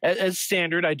as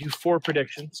standard, I do 4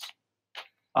 predictions.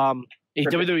 A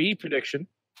WWE prediction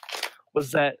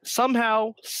was that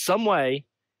somehow, some way,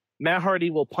 Matt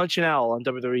Hardy will punch an owl on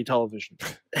WWE television.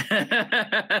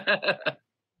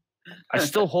 I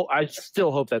still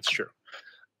hope that's true.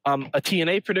 A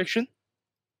TNA prediction.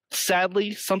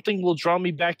 Sadly, something will draw me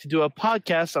back to do a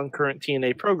podcast on current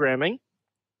TNA programming.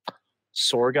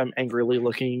 Sorg, I'm angrily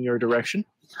looking in your direction.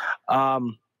 A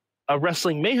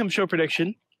Wrestling Mayhem Show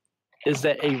prediction is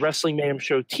that a Wrestling Mayhem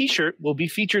Show t-shirt will be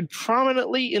featured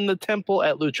prominently in the temple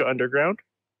at Lucha Underground.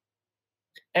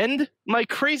 And my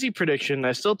crazy prediction,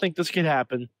 I still think this could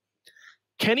happen,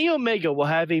 Kenny Omega will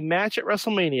have a match at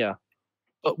WrestleMania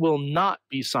but will not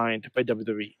be signed by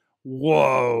WWE.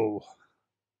 Whoa.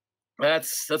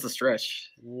 That's a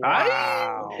stretch.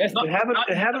 Wow. It happened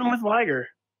with Liger.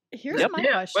 Here's my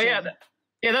question.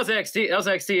 That was NXT. That was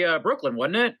NXT Brooklyn,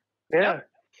 wasn't it? Yeah.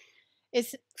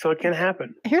 So it can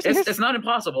happen. It's not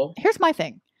impossible. Here's my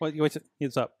thing. What's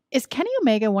up? Is Kenny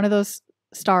Omega one of those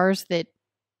stars that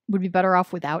would be better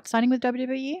off without signing with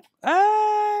WWE?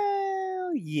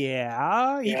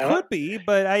 Yeah, he Yeah. could be,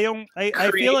 but I don't.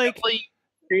 I feel like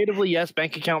creatively, yes.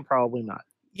 Bank account, probably not.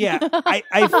 yeah.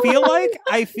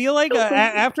 I feel like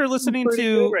after listening Pretty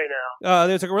to good right now.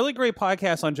 there's a really great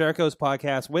podcast on Jericho's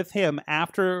podcast with him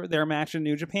after their match in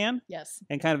New Japan Yes.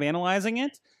 and kind of analyzing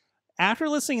it. After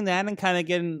listening to that and kind of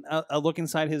getting a look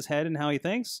inside his head and how he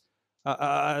thinks,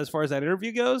 as far as that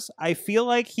interview goes, I feel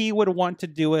like he would want to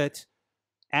do it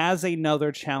as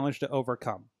another challenge to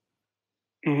overcome.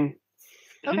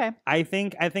 Mm-hmm. Okay. I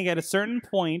think at a certain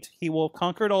point he will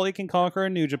conquer all he can conquer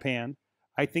in New Japan.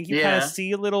 I think you kind of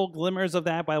see little glimmers of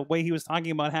that by the way he was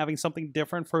talking about having something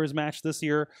different for his match this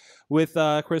year with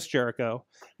Chris Jericho,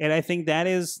 and I think that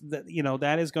is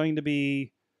going to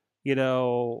be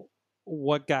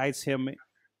what guides him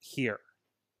here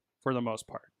for the most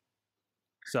part.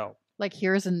 So Like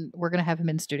we're gonna have him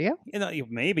in studio.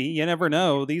 Maybe you never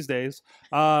know these days,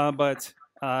 but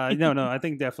no, I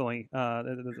think definitely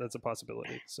that's a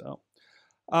possibility. So,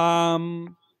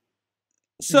 Mad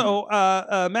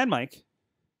Mike.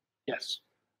 Yes.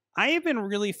 I have been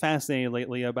really fascinated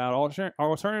lately about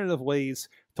alternative ways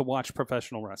to watch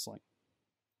professional wrestling.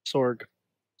 Sorg,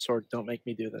 don't make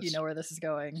me do this. You know where this is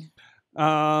going.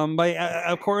 But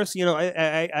of course,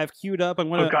 I've queued up.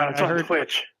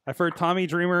 Twitch. I've heard Tommy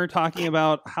Dreamer talking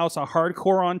about House of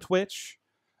Hardcore on Twitch.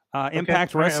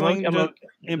 Impact Wrestling,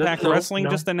 Wrestling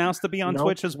just announced to be on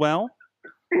Twitch as well.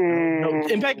 No,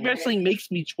 Impact Wrestling makes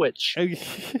me twitch.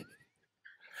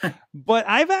 But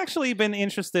I've actually been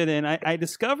interested in, I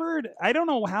discovered, I don't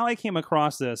know how I came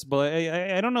across this, but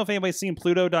I don't know if anybody's seen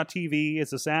Pluto.tv. It's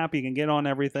this app. You can get on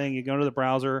everything. You go to the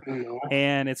browser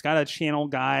and it's got a channel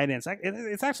guide. And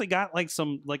it's actually got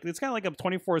it's got like a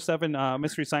 24/7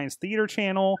 Mystery Science Theater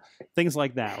channel, things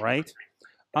like that, right?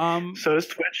 So does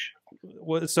Twitch.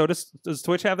 So does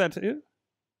Twitch have that too?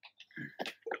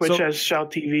 Twitch has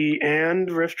Shout TV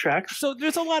and Rift Tracks. So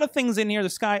there's a lot of things in here.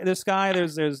 There's IGN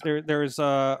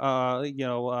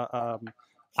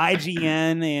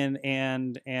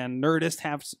and Nerdist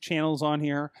have channels on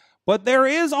here. But there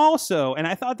is also, and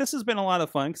I thought this has been a lot of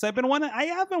fun because I have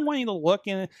been wanting to look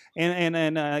in, and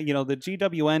the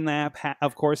GWN app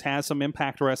of course has some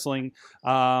Impact Wrestling. So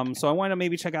I want to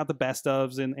maybe check out the best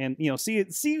ofs and see if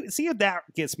that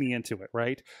gets me into it,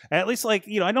 right? At least I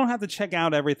don't have to check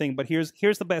out everything, but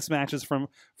here's the best matches from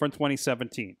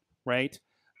 2017, right?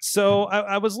 So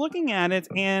I was looking at it,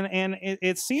 and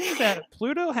it seems that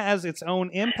Pluto has its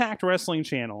own Impact Wrestling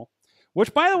channel.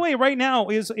 Which, by the way, right now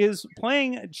is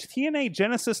playing TNA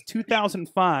Genesis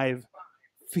 2005,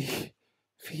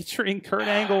 featuring Kurt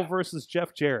Angle versus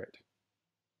Jeff Jarrett.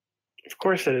 Of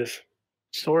course it is.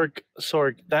 Sorg,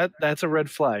 that's a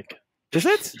red flag. Is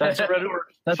it? That's a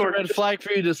red flag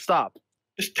for you to stop.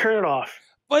 Just turn it off.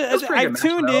 But I've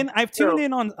tuned in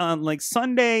on like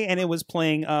Sunday, and it was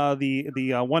playing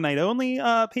the one night only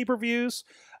pay-per-views.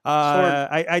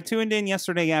 I tuned in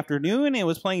yesterday afternoon. It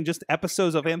was playing just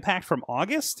episodes of Impact from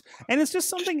August, and it's just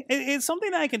something. It's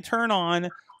something that I can turn on,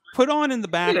 put on in the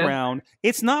background. Yeah.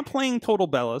 It's not playing Total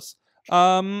Bellas,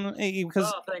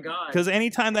 because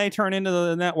anytime that I turn into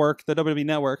the network, the WWE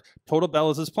network, Total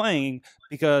Bellas is playing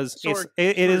because it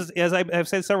is, as I've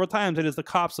said several times, it is the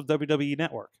cops of WWE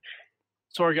Network.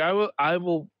 Sorg,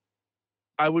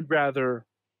 I would rather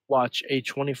watch a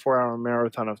 24-hour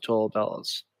marathon of Total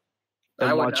Bellas.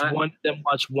 Watch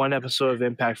one episode of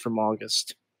Impact from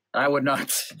August. I would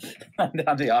not. I'm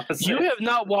the opposite. You have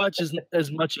not watched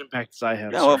as much Impact as I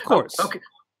have. No, of course.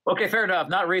 Okay, fair enough.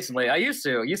 Not recently. I used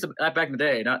to back in the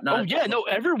day. Not. Oh yeah, no.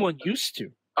 Everyone used to.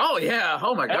 Oh yeah.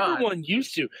 Oh my god. Everyone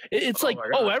used to. It's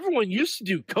everyone used to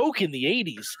do coke in the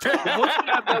 80s.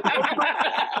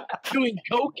 Doing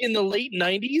coke in the late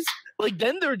 90s,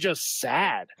 then they're just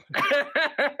sad.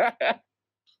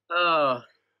 Oh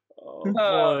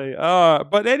boy.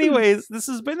 But anyways, this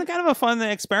has been kind of a fun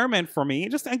experiment for me.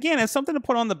 Just again, it's something to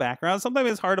put on the background.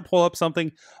 Sometimes it's hard to pull up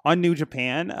something on New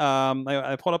Japan.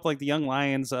 I pulled up the Young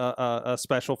Lions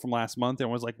special from last month, and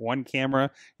it was one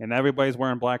camera, and everybody's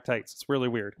wearing black tights. It's really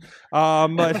weird.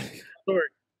 But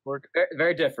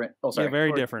very different. Oh, sorry. Yeah,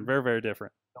 very different. Very, very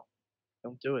different.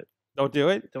 Don't do it. Don't do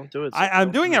it. Don't do it.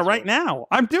 I'm doing it right now.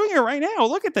 I'm doing it right now.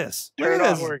 Look at this. Turn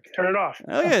it off.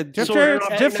 Oh yeah, Jeff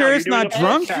Jarrett's not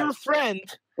drunk. As your friend,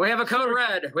 we have a code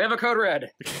red.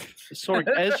 Sorg,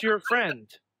 as your friend,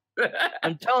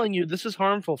 I'm telling you, this is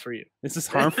harmful for you. This is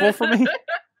harmful for me.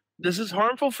 This is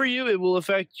harmful for you. It will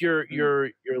affect your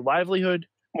livelihood.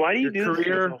 Why do you do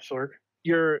career, this, Sorg?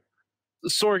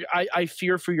 Sorg, I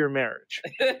fear for your marriage.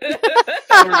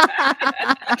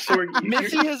 Sorg,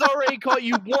 Missy has already caught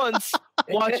you once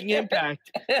watching Impact.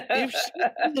 If she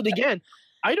does it again,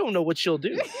 I don't know what she'll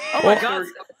do. Oh my god!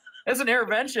 That's an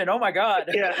intervention. Oh my god.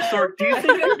 Yeah, Sorg, do you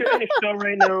think you're doing a show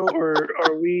right now, or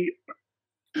are we?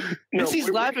 No, He's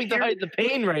laughing to hide the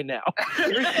pain right now.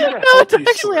 We're here to No, help it's you,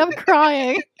 actually Sorg. I'm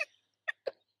crying.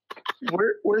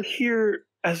 We're here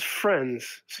as friends,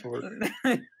 Sorg.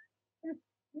 Sorg,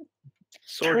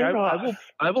 Turn off.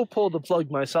 I will pull the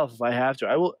plug myself if I have to.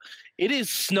 I will. It is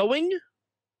snowing.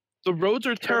 The roads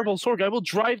are terrible, Sorg. I will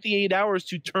drive the 8 hours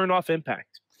to turn off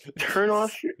Impact. Turn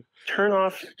off.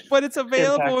 But it's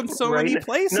available Impact in so right many now.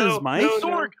 places, No, Mike. no,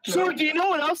 Sorg, Sorg, do you know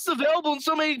what else is available in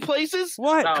so many places?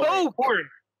 What? Oh,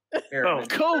 Coke, Here. Oh.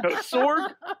 Coke,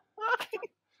 Sorg.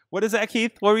 What is that,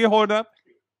 Keith? What were you holding up?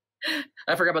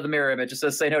 I forgot about the mirror image. It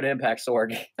says "Say no to Impact,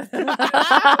 Sorg."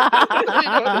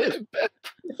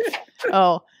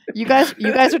 Oh, you guys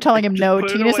are telling him no.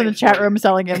 Put it Tina's in away, the chat Sorg. room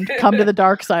telling him come to the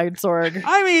dark side, Sorg.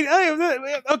 I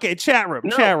mean, okay, chat room.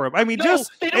 I mean, No,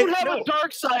 just they don't have a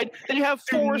dark side. They have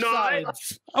Do 4 not-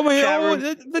 sides. I mean, Chat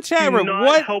room. the chat Do room. not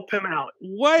What? help him out.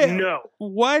 What? No.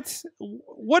 What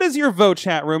is your vote,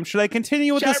 chat room? Should I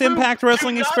continue with Chat this room, Impact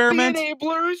Wrestling do not experiment? Be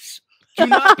enablers. Do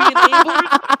not be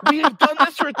enablers. We have done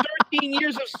this for 13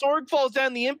 years. If Sorg falls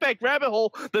down the Impact rabbit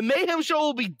hole, the Mayhem show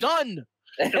will be done.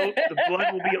 So the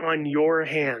blood will be on your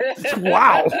hands.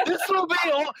 Wow. This will be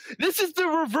all. This is the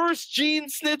reverse Gene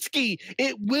Snitsky.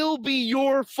 It will be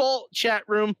your fault, chat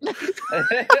room.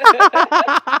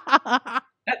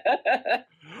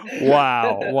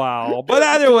 Wow. But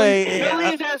either way, Billy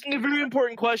is asking a very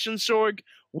important question, Sorg.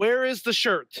 Where is the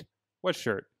shirt? what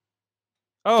shirt?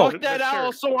 Oh, Fuck that the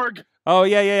owl, Sorg. oh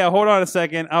yeah. Hold on a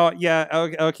second. Oh yeah.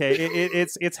 Okay.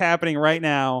 It's happening right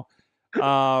now.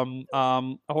 Hold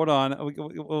on.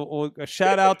 We'll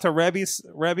shout out to Rebby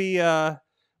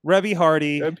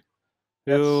Hardy, Reb-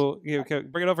 who okay,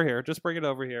 bring it over here. Just bring it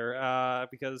over here,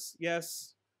 because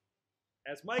yes,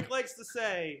 as Mike likes to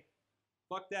say,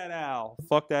 fuck that owl.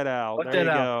 Fuck that owl. Fuck There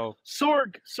that you owl.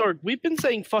 Sorg, we've been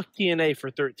saying fuck TNA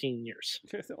for 13 years.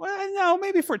 go. Well, no,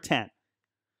 maybe for 10.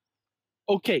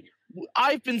 Okay,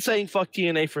 I've been saying fuck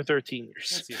TNA for 13 years.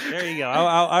 Let's see. There you go.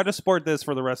 I'll just support this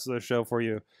for the rest of the show for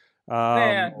you.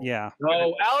 Man. Yeah.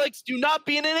 No, Alex, do not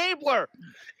be an enabler.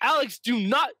 Alex, do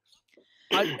not.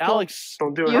 Alex,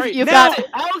 Don't do it. You've- right you've now,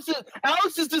 got-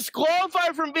 Alex is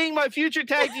disqualified from being my future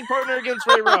tag team partner against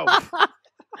Ray Rowe.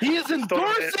 He is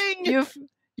endorsing You've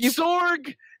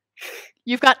Sorg.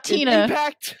 you've got in Tina,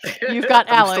 Impact. you've got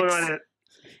I'm still Alex, on it.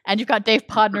 and you've got Dave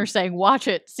Podner saying, "Watch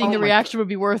it. Seeing Oh the my reaction would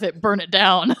be worth it. Burn it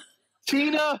down."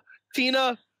 Tina,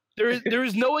 there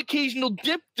is no occasional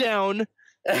dip down.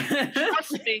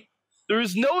 Trust me, there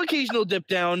is no occasional dip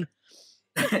down.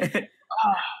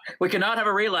 We cannot have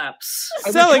a relapse. I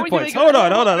was Selling going to points. make Hold a-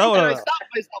 on. I stopped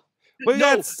myself. We No,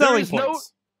 got selling there is no-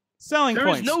 points. Selling There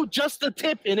is points. no just a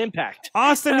tip in Impact.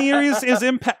 Austin Aries is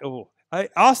Impact.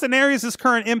 Austin Aries is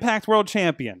current Impact World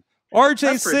Champion. RJ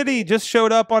That's pretty City just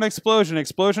showed up on Explosion.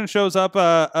 Explosion shows up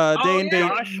day and day.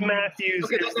 Josh Matthews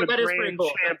Okay, is the that is pretty grand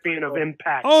cool. champion of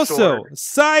Impact. Also, Sorg.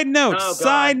 side note, Oh,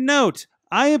 side God. note.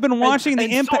 I have been watching the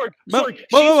and Impact. Sorg, she's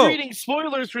Whoa. reading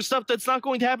spoilers for stuff that's not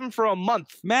going to happen for a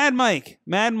month. Mad Mike.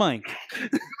 Can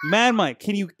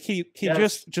you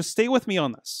Yes. just stay with me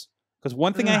on this? Because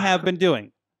one thing I have been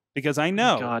doing, because I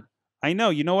know, God.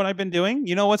 you know what I've been doing.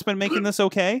 You know what's been making this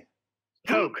okay?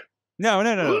 Coke. No.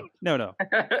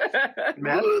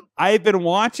 Matt? I've been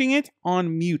watching it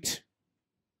on mute.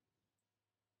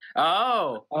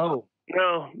 Oh,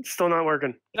 No, it's still not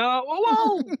working.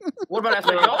 Whoa! what about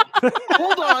Espanol?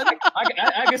 Hold on.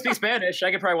 I can speak Spanish.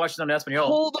 I could probably watch it on Espanol.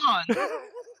 Hold on.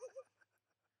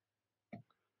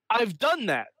 I've done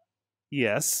that.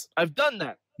 Yes.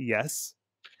 Yes.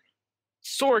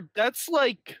 Sorg, that's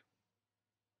like,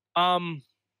 how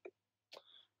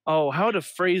to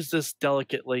phrase this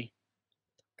delicately?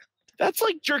 That's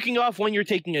like jerking off when you're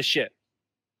taking a shit.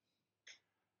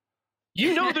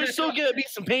 You know there's still going to be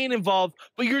some pain involved,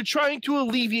 but you're trying to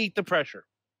alleviate the pressure.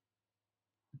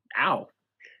 Ow.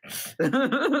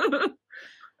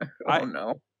 Oh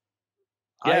no.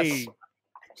 Yes.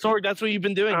 Sorg, that's what you've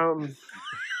been doing.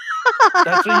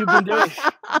 That's what you've been doing.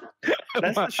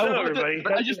 That's the show, everybody.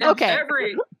 I just Okay.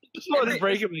 Every, just wanted to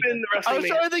break it. been the I wrestling was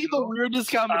trying to think of the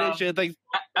weirdest combination of things.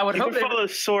 I would You hope can that follow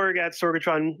Sorg at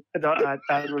Sorgatron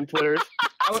on Twitter.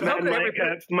 I would hope Mad that every Mike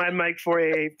at Mad Mike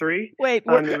 4883 Wait,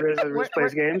 on the Rizz and we're- Rizz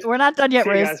Plays Games. we're not done yet, See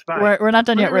you Riz. guys, bye. We're not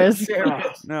done yet, Riz.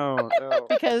 No.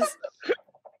 Because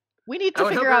we need I to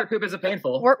would hope figure out. Coop isn't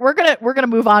painful. We're gonna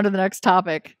move on to the next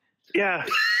topic. Yeah,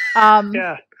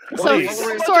 Yeah. So Please.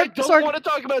 I Sorg, don't want to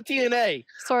talk about TNA.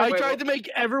 Sorg, I tried to make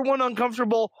everyone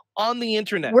uncomfortable on the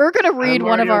internet. we're gonna read I'm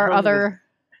one of already our uncomfortable. other.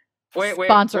 Wait.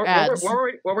 Sponsor ads. What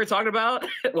were we talking about?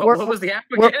 We're- what was the app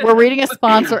We're, again? we're reading a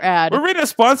sponsor ad. We're reading a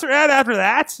sponsor ad after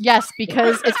that? Yes,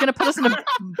 because it's going to put us in a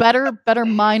better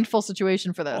mindful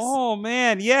situation for this. Oh,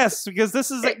 man, yes, because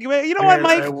this is... You know what, Man,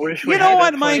 Mike? I wish we You had know that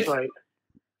what, Mike? flashlight.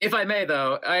 If I may,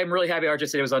 though, I am really happy RJ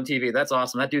City was on TV. That's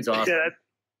awesome. That dude's awesome.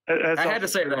 Yeah, that's I had to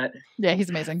say that. Yeah, he's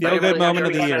amazing. Feel good moment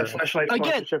of the Got year. that flashlight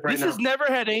Again, sponsorship right this now. has never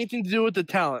had anything to do with the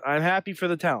talent. I'm happy for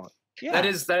the talent. Yeah. That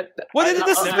is that. Well, I- this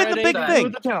has I'll been the say big that. thing.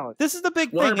 With the talent. This is the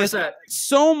big thing. Is 100%.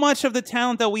 so much of the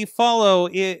talent that we follow,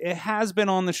 it has been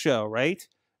on the show, right?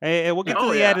 And we'll get to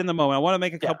Oh, the yeah. ad in the moment. I want to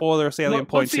make a couple other salient Look,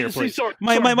 points see, here, see, please. Sorg,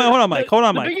 Mike, Sorg, hold on, Mike. Hold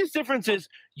on, The Mike. biggest difference is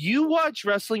you watch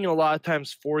wrestling a lot of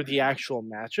times for the actual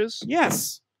matches.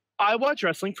 Yes. I watch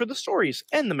wrestling for the stories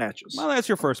and the matches. Well, that's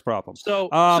your first problem. So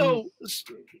no,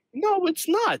 it's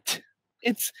not.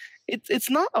 It's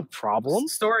not a problem.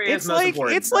 Story is It's most like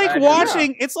important. it's like I do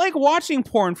watching it's like watching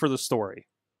porn for the story.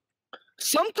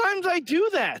 Sometimes I do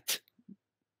that.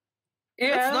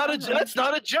 Yeah, That's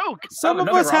not a joke. Some of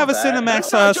nothing us have a wrong with that.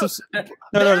 Cinemax. That's not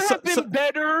There so- have been so-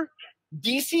 better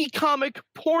DC comic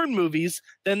porn movies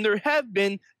than there have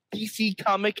been DC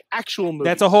comic actual movies.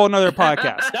 that's a whole nother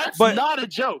podcast. That's but- not a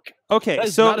joke. Okay, That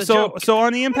is so not a joke.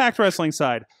 on the Impact Wrestling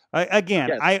side, again,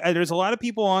 Yes. I there's a lot of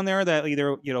people on there that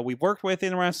either we've worked with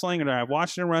in wrestling or that I've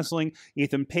watched in wrestling.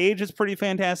 Ethan Page is pretty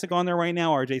fantastic on there right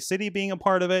now. RJ City being a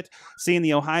part of it, seeing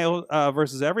the Ohio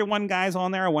versus everyone guys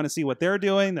on there. I want to see what they're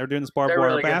doing. They're doing this barbed They're wire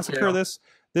really good, massacre. too.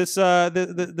 This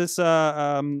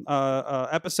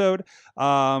episode.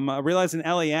 Realizing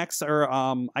LAX or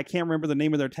I can't remember the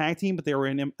name of their tag team, but they were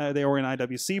in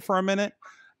IWC for a minute.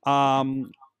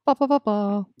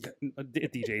 Ba-ba-ba-ba.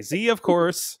 DJ Z, of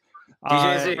course.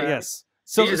 DJ Z, man. Yes.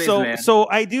 So DJ Z's the man. so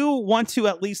I do want to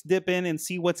at least dip in and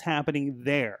see what's happening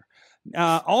there.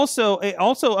 Also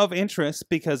of interest,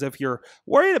 because if you're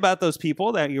worried about those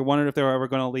people that you're wondering if they're ever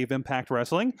going to leave Impact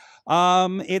Wrestling,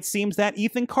 it seems that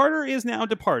Ethan Carter is now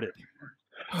departed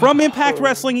from Impact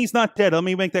Wrestling. He's not dead. Let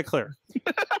me make that clear.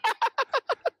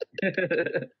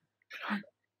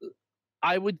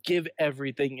 I would give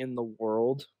everything in the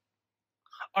world.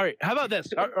 All right, how about this?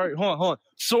 All right, hold on.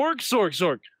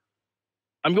 Sorg.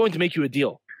 I'm going to make you a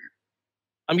deal.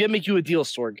 I'm going to make you a deal,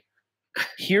 Sorg.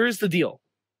 Here's the deal.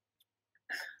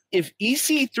 If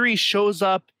EC3 shows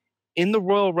up in the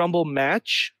Royal Rumble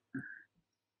match,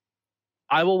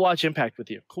 I will watch Impact with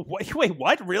you. Wait,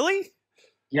 what? Really?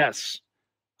 Yes.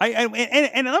 And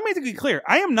let me be clear.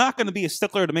 I am not going to be a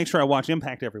stickler to make sure I watch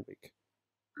Impact every week.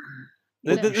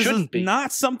 Well, This is shouldn't be.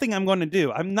 not something I'm going to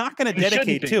do. I'm not going to You shouldn't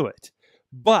dedicate be. to it.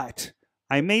 But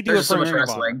I may do There's it so for much Ring of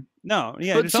Honor. wrestling. No,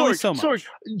 yeah, But there's only so much. Sorg,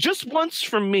 just once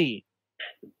from me,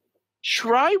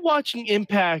 try watching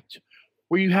Impact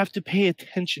where you have to pay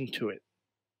attention to it.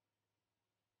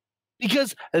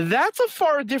 Because that's a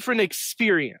far different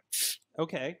experience.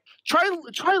 Okay. Try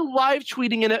live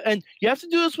tweeting it, and you have to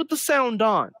do this with the sound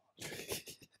on.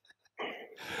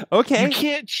 Okay.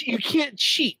 You can't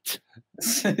cheat.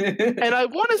 And I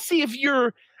want to see if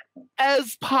you're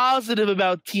as positive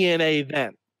about TNA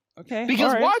then. Okay. Because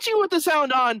all right. watching with the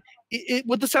sound on,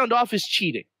 with the sound off is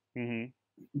cheating. Mhm.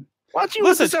 Watching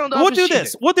with Listen, the sound off we'll is do cheating.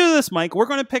 this. We'll do this, Mike. We're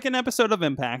going to pick an episode of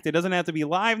Impact. It doesn't have to be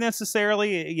live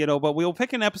necessarily, but we'll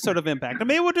pick an episode of Impact. And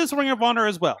maybe we'll do Ring of Honor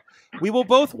as well. We will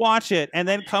both watch it and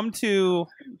then come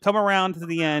around to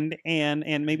the end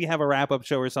and maybe have a wrap-up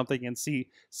show or something and see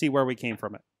where we came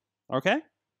from it. Okay?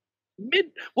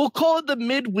 We'll call it the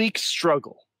midweek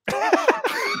struggle.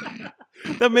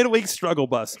 The midweek struggle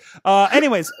bus.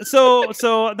 Anyways, so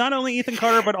not only Ethan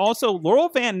Carter, but also Laurel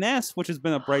Van Ness, which has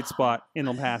been a bright spot in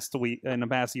the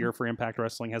past year for Impact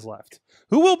Wrestling, has left.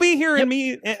 Who will be here in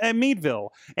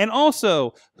Meadville, and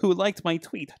also who liked my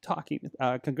tweet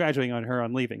congratulating on her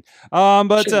on leaving.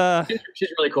 She's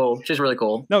really cool. She's really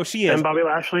cool. No, she is. And Bobby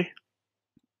Lashley.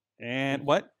 And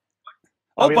what?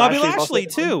 Bobby Bobby Lashley's Lashley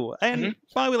also- too. And Mhm.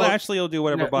 Bobby Lashley will do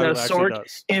whatever Now, Bobby Lashley Sorg,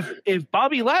 does. If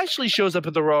Bobby Lashley shows up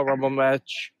at the Royal Rumble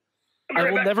match,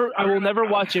 I will never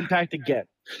watch Impact again.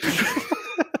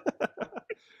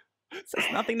 This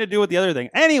has nothing to do with the other thing.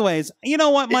 Anyways, you know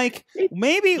what, Mike?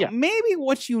 Maybe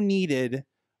what you needed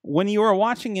when you were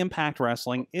watching Impact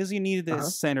Wrestling is you needed to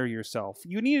center yourself.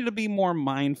 You needed to be more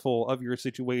mindful of your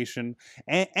situation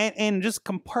and just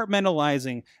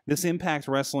compartmentalizing this Impact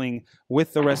Wrestling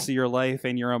with the rest of your life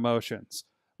and your emotions.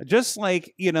 Just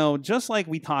like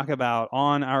we talk about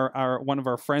on our one of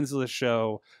our friends of the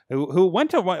show who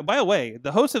went to, by the way,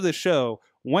 the host of this show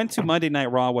went to Monday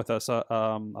Night Raw with us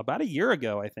about a year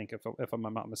ago, I think, if I'm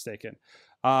not mistaken.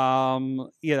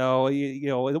 You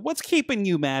know, what's keeping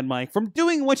you, Mad Mike, from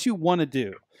doing what you want to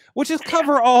do, which is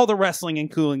cover all the wrestling,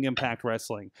 including Impact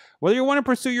Wrestling. Whether you want to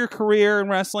pursue your career in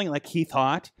wrestling, like Keith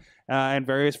Haught and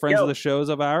various friends of the shows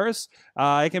of ours,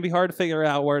 it can be hard to figure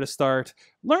out where to start.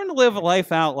 Learn to live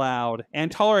life out loud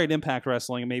and tolerate Impact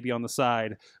Wrestling, maybe on the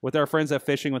side, with our friends at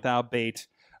Fishing Without Bait.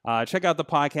 Check out the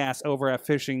podcast over at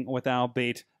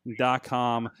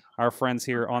fishingwithoutbait.com. Our friends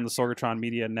here on the Sorgatron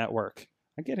Media Network.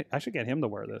 I should get him to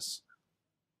wear this,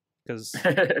 because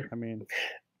I mean,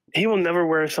 he will never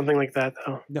wear something like that,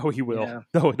 though. no, he will. Yeah.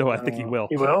 No, I think he will.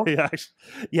 He will?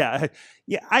 Yeah.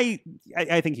 I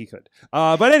think he could.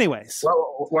 But anyways,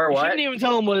 Where You what? shouldn't even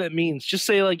tell them what it means. Just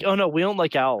say like, "Oh no, we don't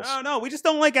like owls." no, we just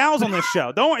don't like owls on this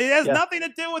show. It has nothing to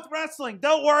do with wrestling.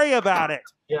 Don't worry about it.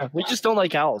 Yeah, we just don't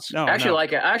like owls. No, I actually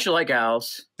like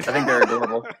owls. I think they're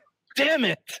adorable. Damn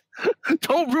it!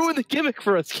 Don't ruin the gimmick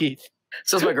for us, Keith.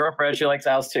 So is my girlfriend. She likes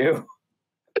owls too.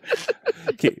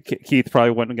 Keith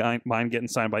probably wouldn't mind getting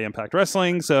signed by Impact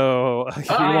Wrestling, so we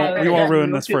won't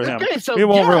ruin this for him. Okay, so We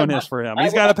won't ruin this for him.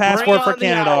 He's got a passport for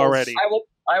Canada already.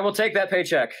 I will take that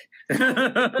paycheck.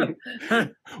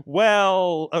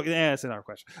 Well, yeah, that's another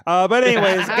question. But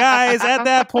anyways, guys, at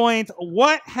that point,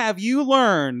 what have you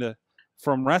learned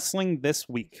from wrestling this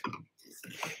week?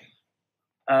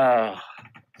 I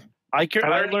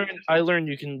learned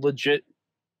you can legit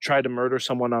try to murder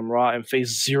someone on Raw and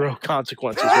face zero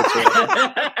consequences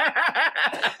whatsoever.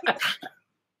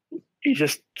 He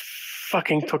just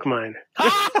fucking took mine.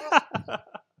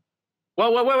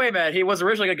 Well, wait, man. He was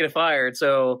originally going to get fired,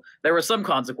 so there was some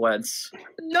consequence.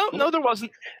 No, there wasn't.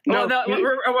 No,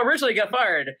 originally got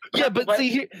fired. Yeah, but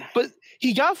he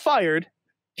got fired.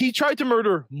 He tried to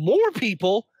murder more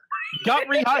people, got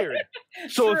rehired.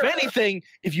 So if anything,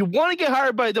 if you want to get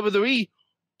hired by WWE,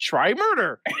 try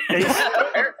murder. He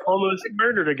almost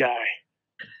murdered a guy.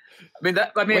 Wait.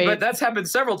 But that's happened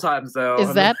several times, though.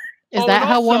 Is that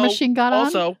how War Machine got on?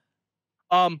 Also,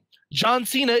 John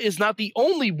Cena is not the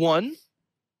only one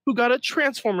who got a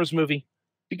Transformers movie,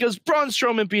 because Braun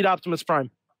Strowman beat Optimus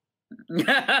Prime.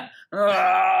 There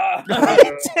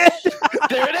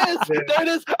it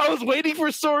is. I was waiting for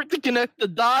Sorg to connect the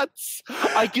dots.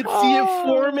 I could see it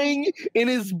forming in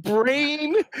his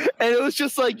brain, and it was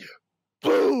just like,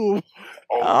 boom.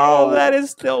 Oh, that is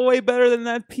still way better than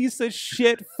that piece of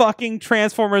shit fucking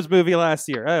Transformers movie last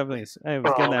year. I was getting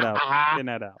that out.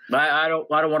 I don't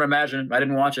want to imagine. I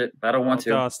didn't watch it. I don't want to.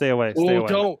 No, stay away.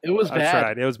 Don't. It was bad. I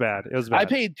tried. It was bad. I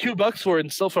paid $2 for it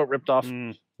and still felt ripped off.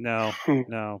 No,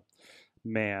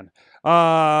 man.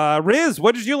 Rizz,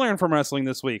 what did you learn from wrestling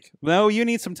this week? No, you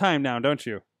need some time now, don't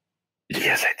you?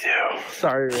 Yes, I do.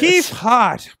 Sorry, Rizz. Keith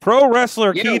Haught, pro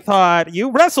wrestler Keith Haught.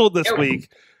 You wrestled this week.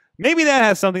 Maybe that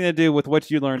has something to do with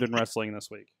what you learned in wrestling this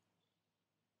week.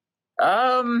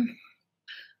 Well,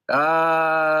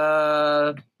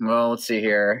 let's see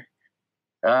here.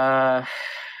 What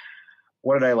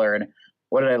did I learn?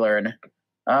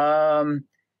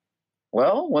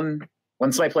 Well, when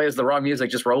somebody plays the wrong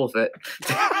music, just roll with it.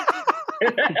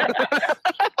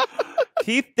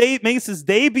 Keith makes his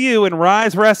debut in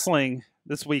Rise Wrestling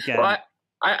this weekend. Well,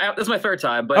 this is my third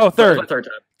time, but third. my third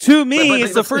time. To me,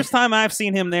 it's the first time I've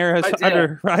seen him there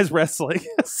under Rise Wrestling.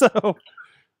 So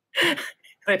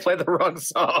they played the wrong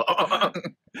song.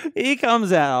 He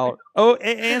comes out,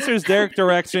 answers Derek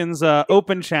Direction's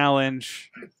open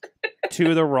challenge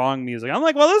to the wrong music. I'm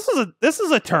like, well, this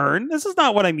is a turn. This is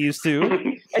not what I'm used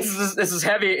to. This is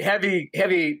heavy,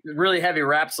 really heavy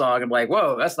rap song. I'm like,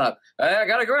 whoa, that's not. I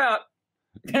gotta go out.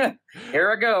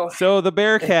 Here I go. So the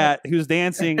Bearcat, who's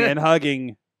dancing and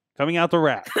hugging, coming out the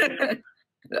rap.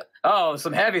 Oh,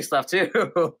 some heavy stuff too.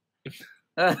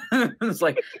 It's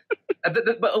like,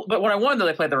 but when I won, though,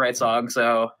 they played the right song,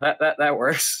 so that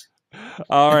works.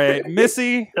 All right,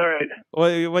 Missy. All right,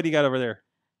 what do you got over there?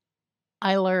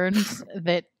 I learned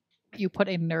that you put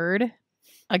a nerd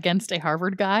against a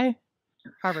Harvard guy.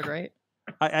 Harvard, right?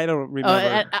 I don't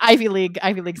remember. Ivy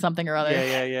League something or other.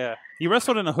 Yeah. He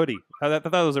wrestled in a hoodie. I thought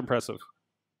that was impressive.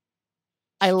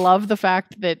 I love the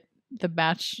fact that the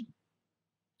match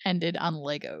ended on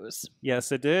Legos.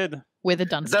 Yes, it did. With a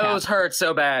dunce Those cap. hurt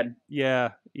so bad.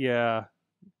 Yeah.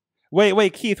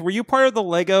 Wait, Keith, were you part of the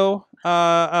Lego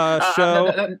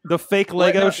show? The fake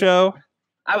Lego show?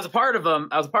 I was a part of them.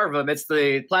 It's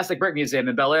the Plastic Brick Museum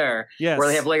in Bel Air, where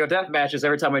they have Lego death matches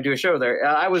every time I do a show there.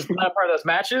 I was not a part of those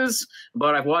matches,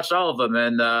 but I've watched all of them,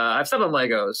 and I've stepped on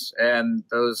Legos, and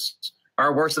those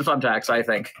are worse than thumbtacks, I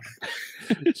think.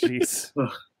 Jeez.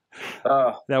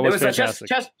 That was fantastic.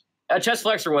 A chest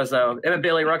flexor was, though. Him and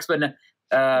Bailey Ruxpin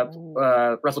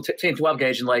wrestled Team 12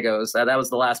 Gauge in Legos. That was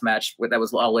the last match. That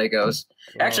was all Legos.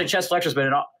 Actually, Chess Fletcher's been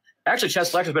in all. Actually,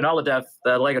 Chess Fletcher's been in all the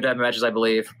Lego Death matches, I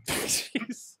believe.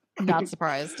 Jeez. Not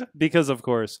surprised. Because of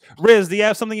course, Rizz, do you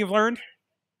have something you've learned?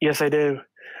 Yes, I do.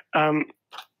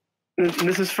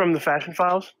 This is from the Fashion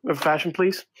Files of Fashion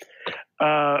Police.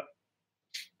 I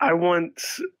want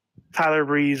Tyler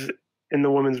Breeze in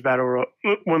the women's Royal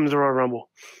Rumble.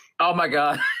 Oh my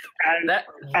God!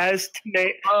 As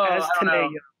Tenaya.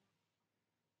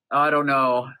 I don't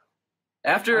know.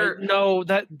 After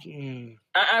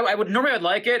I would normally I'd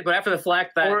like it, but after the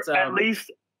fact that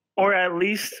or at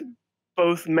least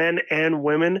both men and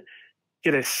women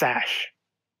get a sash.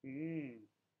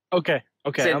 Okay,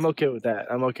 I'm okay with that.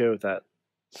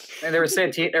 And there was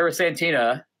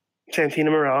Santina.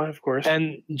 Santina Morale, of course,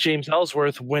 and James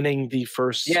Ellsworth winning the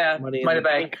first Money in the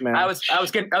Bank match. I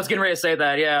was getting ready to say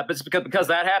that, yeah, but because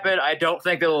that happened, I don't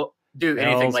think they'll do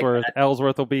anything like that.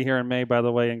 Ellsworth will be here in May, by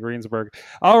the way, in Greensburg.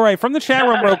 All right, from the chat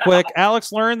room, real quick,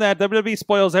 Alex learned that WWE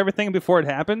spoils everything before it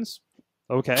happens.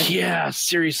 Okay. Yeah,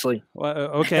 seriously.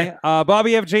 Okay.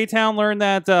 Bobby F. J. Town learned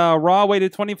that Raw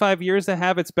waited 25 years to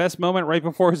have its best moment right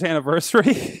before his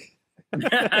anniversary.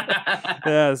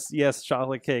 yes,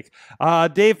 chocolate cake.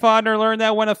 Dave Fodner learned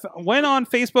that when on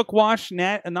Facebook Watch,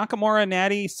 Nakamura,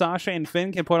 Natty, Sasha, and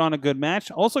Finn can put on a good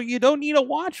match. Also, you don't need a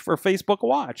watch for Facebook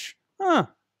Watch. Huh.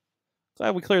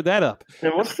 Glad we cleared that up.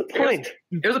 And what's the point?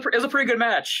 It was a pretty good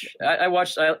match. I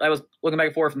watched. I was looking back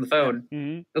and forth from the phone.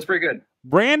 Mm-hmm. It was pretty good.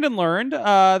 Brandon learned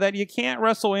that you can't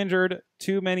wrestle injured.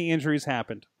 Too many injuries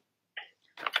happened.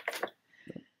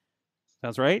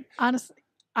 That's right. Honestly,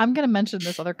 I'm going to mention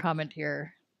this other comment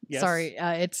here. Yes. Sorry,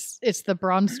 it's the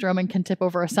Braun Strowman can tip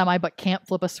over a semi but can't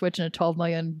flip a switch in a $12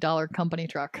 million company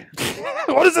truck.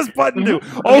 What does this button do?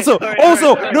 Also,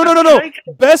 no.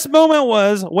 Best moment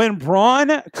was when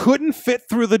Braun couldn't fit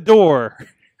through the door.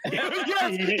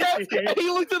 yes. He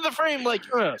looked at the frame like,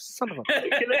 son of a...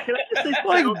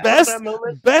 Like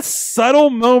best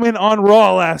subtle moment on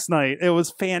Raw last night. It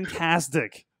was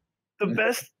fantastic.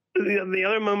 The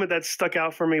other moment that stuck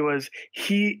out for me was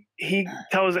he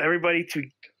tells everybody to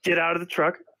get out of the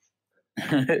truck,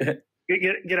 get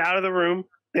out of the room.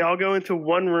 They all go into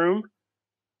one room.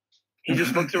 He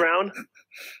just looks around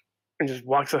and just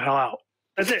walks the hell out.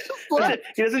 That's it.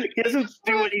 He doesn't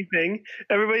do anything.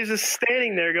 Everybody's just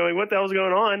standing there going, what the hell's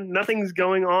going on? Nothing's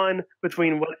going on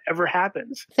between whatever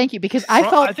happens. Thank you, because I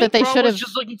thought that they should have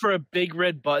just looking for a big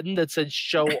red button that said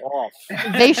show off.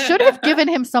 They should have given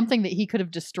him something that he could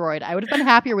have destroyed. I would have been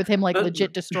happier with him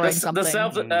legit destroying something. The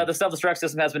self-destruct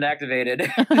system has been activated.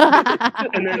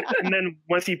 and then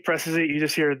once he presses it, you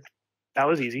just hear, that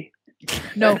was easy.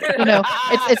 No,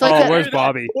 it's like where's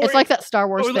Bobby? It's like that Star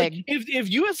Wars like, thing.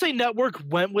 If USA Network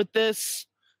went with this,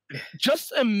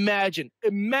 just imagine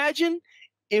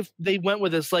if they went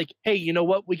with this, like, hey, you know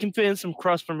what? We can fit in some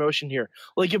cross promotion here.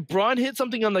 Like if Braun hit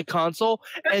something on the console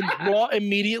and Raw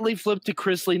immediately flipped to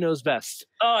Chris Lee knows best.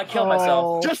 Oh, I killed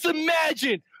myself. Just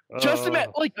imagine.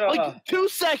 Like 2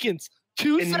 seconds.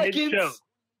 2 seconds.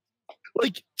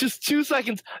 Like just 2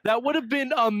 seconds. That would have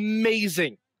been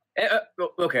amazing.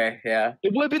 Okay, yeah.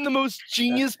 It would have been the most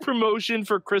genius promotion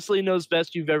for Chris Lee Knows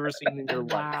Best you've ever seen in your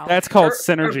life. Wow. That's called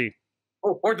synergy.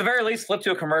 Or at the very least, flip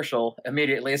to a commercial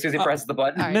immediately as soon as he presses the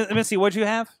button. Right. Missy, what'd you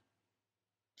have?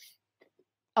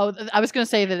 Oh, I was going to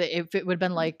say that if it would have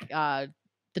been like the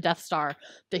Death Star,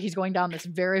 that he's going down this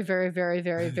very, very, very,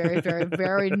 very, very, very,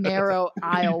 very narrow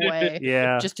aisleway,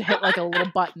 just to hit like a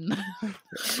little button.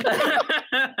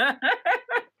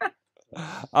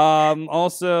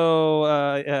 Also,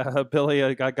 Billy,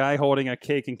 a guy holding a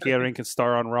cake and catering can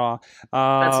star on Raw.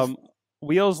 That's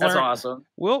awesome.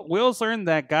 Wheels learned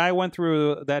that guy went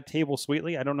through that table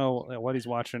sweetly. I don't know what he's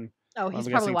watching. Oh, he's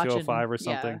probably watching 205 or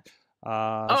something.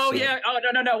 Yeah.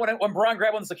 No! When Braun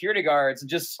grabbed one of the security guards and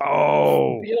just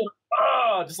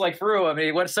just like threw him, and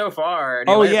he went so far.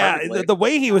 Oh yeah, the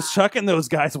way he was chucking those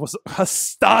guys was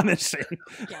astonishing.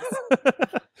 Yes.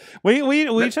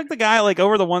 we checked the guy like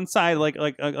over the one side, like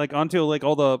onto like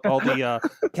all the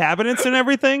cabinets and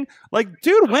everything. Like,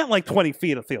 dude went like 20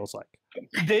 feet. It feels like.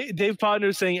 Dave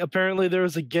Podner saying apparently there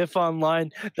was a GIF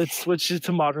online that switched it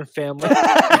to Modern Family. That's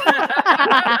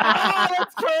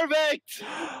perfect.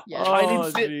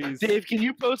 Yeah. Dave, can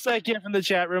you post that GIF in the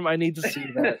chat room? I need to see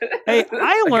that. Hey,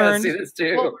 I learned. See this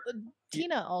too. Well,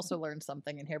 Tina also learned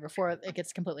something in here before it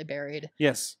gets completely buried.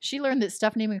 Yes. She learned that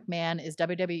Stephanie McMahon is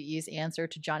WWE's answer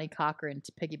to Johnny Cochran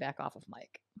to piggyback off of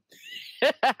Mike.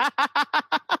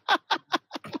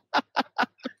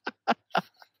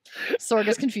 Sorg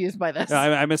is confused by this.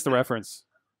 I missed the reference.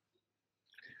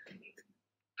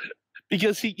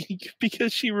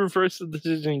 because she reversed the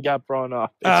decision and got Braun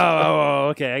off. Oh,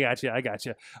 okay. I got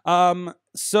you.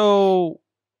 So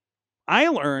I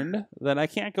learned that I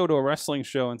can't go to a wrestling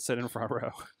show and sit in front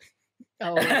row.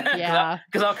 Oh yeah,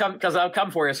 because I'll come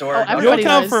for you, Sorg. Oh, You'll everybody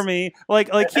come knows. for me, like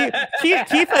Keith.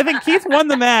 I think Keith won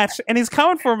the match, and he's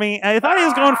coming for me. I thought he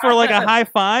was going for like a high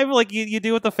five, like you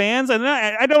do with the fans, and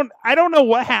then I don't know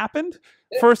what happened.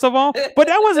 First of all, but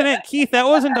that wasn't it, Keith. That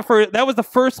wasn't the first. That was the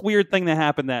first weird thing that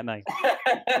happened that night.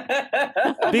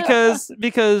 because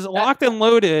Locked and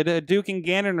Loaded, Duke and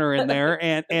Gannon are in there,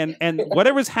 and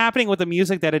whatever's happening with the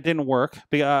music that it didn't work.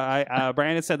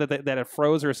 Brandon said that it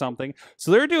froze or something.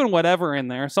 So they're doing whatever in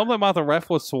there. Something about the ref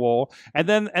was swole, and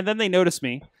then they noticed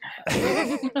me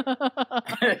and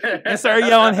started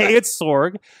yelling, "Hey, it's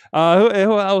Sorg!"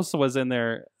 Who else was in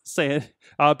there saying?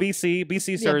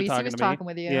 BC started talking to me.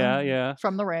 With you. Yeah.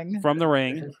 From the ring.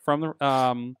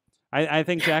 I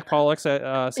think Jack Pollock said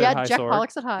hi. Jack Sorg.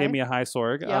 Pollock said hi. Gave me a hi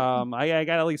Sorg. Yep. I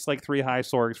got at least like 3 hi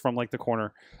Sorgs from like the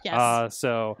corner. Yes.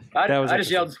 So I that was. I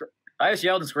just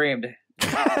yelled and screamed.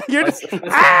 You're just,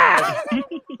 ah!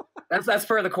 That's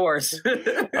per the course.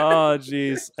 Oh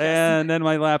jeez. And then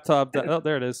my laptop. Oh,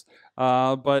 there it is.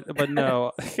 But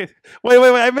no. wait.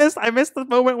 I missed the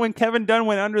moment when Kevin Dunn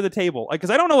went under the table. Because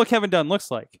I don't know what Kevin Dunn looks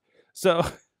like. So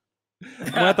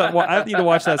I need to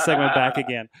watch that segment back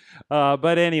again.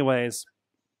 But anyways,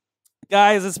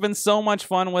 guys, it's been so much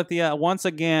fun with you. Once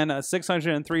again,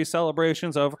 603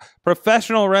 celebrations of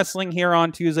professional wrestling here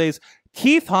on Tuesdays.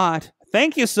 Keith Haught,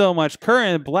 thank you so much.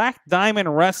 Current Black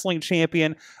Diamond Wrestling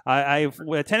Champion. I've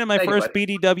attended my first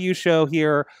BDW show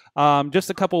here just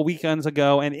a couple weekends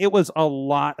ago, and it was a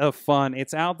lot of fun.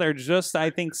 It's out there just,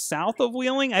 I think, south of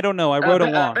Wheeling. I don't know. I rode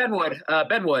along.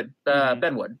 Benwood.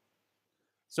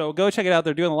 So go check it out.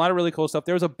 They're doing a lot of really cool stuff.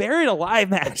 There was a Buried Alive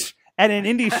match at an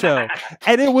indie show,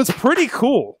 and it was pretty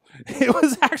cool. It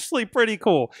was actually pretty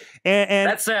cool. And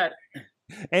that's it.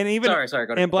 And even sorry,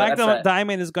 go ahead. And Black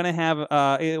Diamond is going to have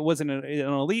it was an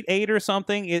Elite 8 or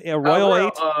something, a Royal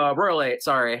 8. Royal 8,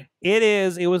 sorry.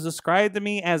 It was described to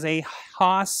me as a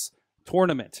Haas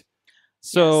tournament.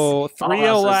 So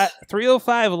yes.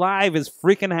 305 Live is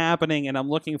freaking happening, and I'm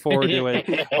looking forward to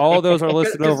it. All those are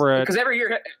listed over it. Because every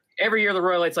year the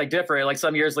Royal 8's like different. Like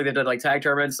some years like they did like tag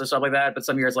tournaments or stuff like that, but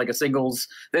some years like a singles.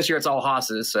 This year it's all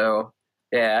Haas's, so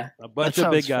yeah. A bunch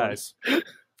of big guys.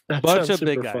 Bunch of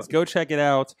big guys. Go check it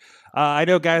out. I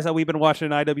know guys that we've been watching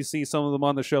in IWC, some of them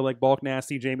on the show, like Bulk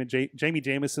Nasty, Jamie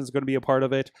Jameson's going to be a part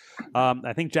of it.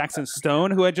 I think Jackson Stone,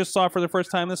 who I just saw for the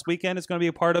first time this weekend, is going to be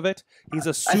a part of it. He's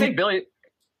a I think Billy.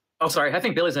 Oh, sorry. I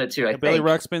think Billy's in it too. Billy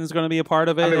Ruxpin's going to be a part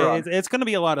of it. It's going to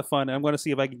be a lot of fun. I'm going to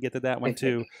see if I can get to that one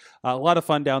too. A lot of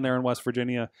fun down there in West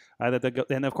Virginia.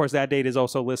 And of course, that date is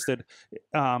also listed.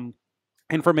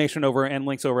 Information over and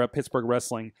links over at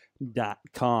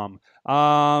pittsburghwrestling.com.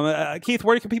 Keith,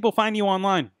 where can people find you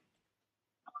online?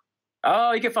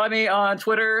 Oh, you can find me on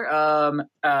Twitter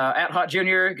at Haught Jr.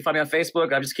 You can find me on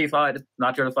Facebook. I'm just Keith Haught,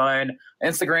 not sure to find.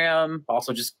 Instagram,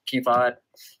 also just Keith Haught.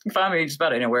 You can find me just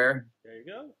about anywhere. There you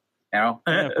go. You know,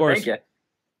 of course. Thank you.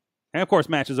 And of course,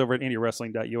 matches over at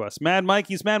IndieWrestling.us. Mad Mike,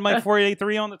 he's Mad Mike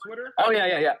 483 on the Twitter. Oh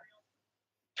yeah.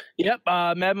 Yep,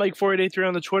 Mad Mike 4883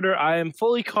 on the Twitter. I am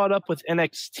fully caught up with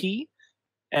NXT,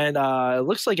 and it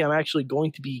looks like I'm actually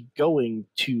going to be going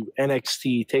to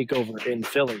NXT Takeover in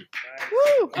Philly.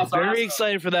 Woo! I'm very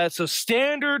excited for that. So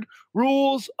standard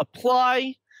rules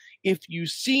apply. If you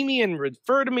see me and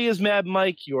refer to me as Mad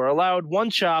Mike, you are allowed one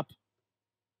chop.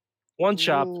 One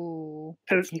chop. Ooh.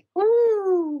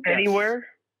 Anywhere?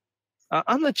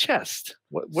 On the chest.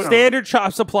 What Standard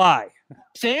chops apply.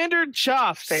 Standard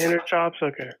chops. Standard chops?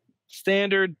 Okay.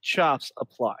 Standard chops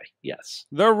apply. Yes.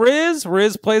 The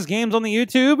Rizz plays games on the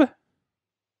YouTube.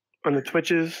 On the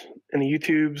Twitches and the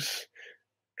YouTubes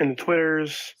and the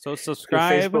Twitters. So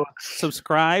subscribe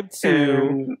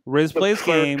to Rizz Plays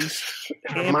Games.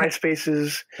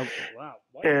 MySpaces. Oh, wow.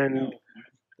 And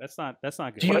that's not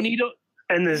good. Do you need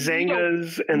and the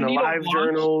Zangas and the live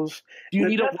journals. Do you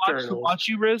need a watch to watch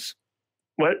you, Rizz?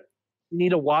 What? You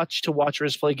need a watch to watch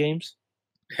Rizz play games?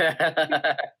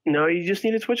 No, you just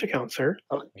need a Twitch account, sir.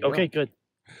 Okay, good.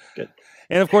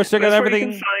 And of course, check out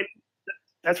everything.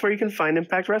 That's where you can find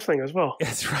Impact Wrestling as well.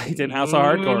 That's right, in House of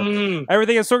Hardcore.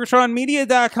 Everything at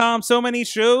SorgatronMedia.com. So many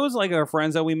shows like our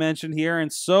friends that we mentioned here,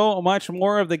 and so much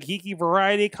more of the geeky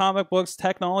variety, comic books,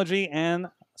 technology, and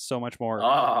so much more.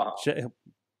 Oh.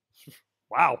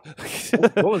 Wow.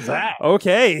 What was that?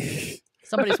 Okay.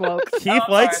 Somebody's woke. Keith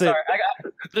likes sorry.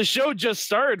 it. The show just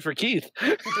started for Keith.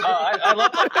 I love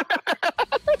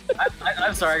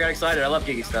I'm sorry, I got excited. I love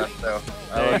geeky stuff. So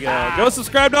There you go. Go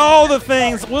subscribe to all the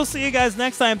things. We'll see you guys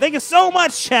next time. Thank you so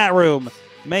much, chat room.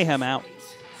 Mayhem out.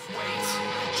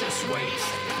 Just wait.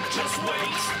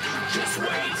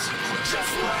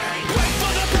 Wait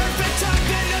for the perfect time,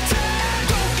 then attack.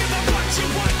 Don't give up what you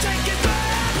want, take it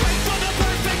back. Wait for the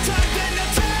perfect time, then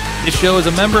attack. This show is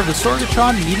a member of the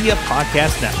Sorgatron Media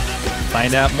Podcast Network.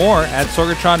 Find out more at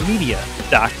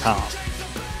sorgatronmedia.com.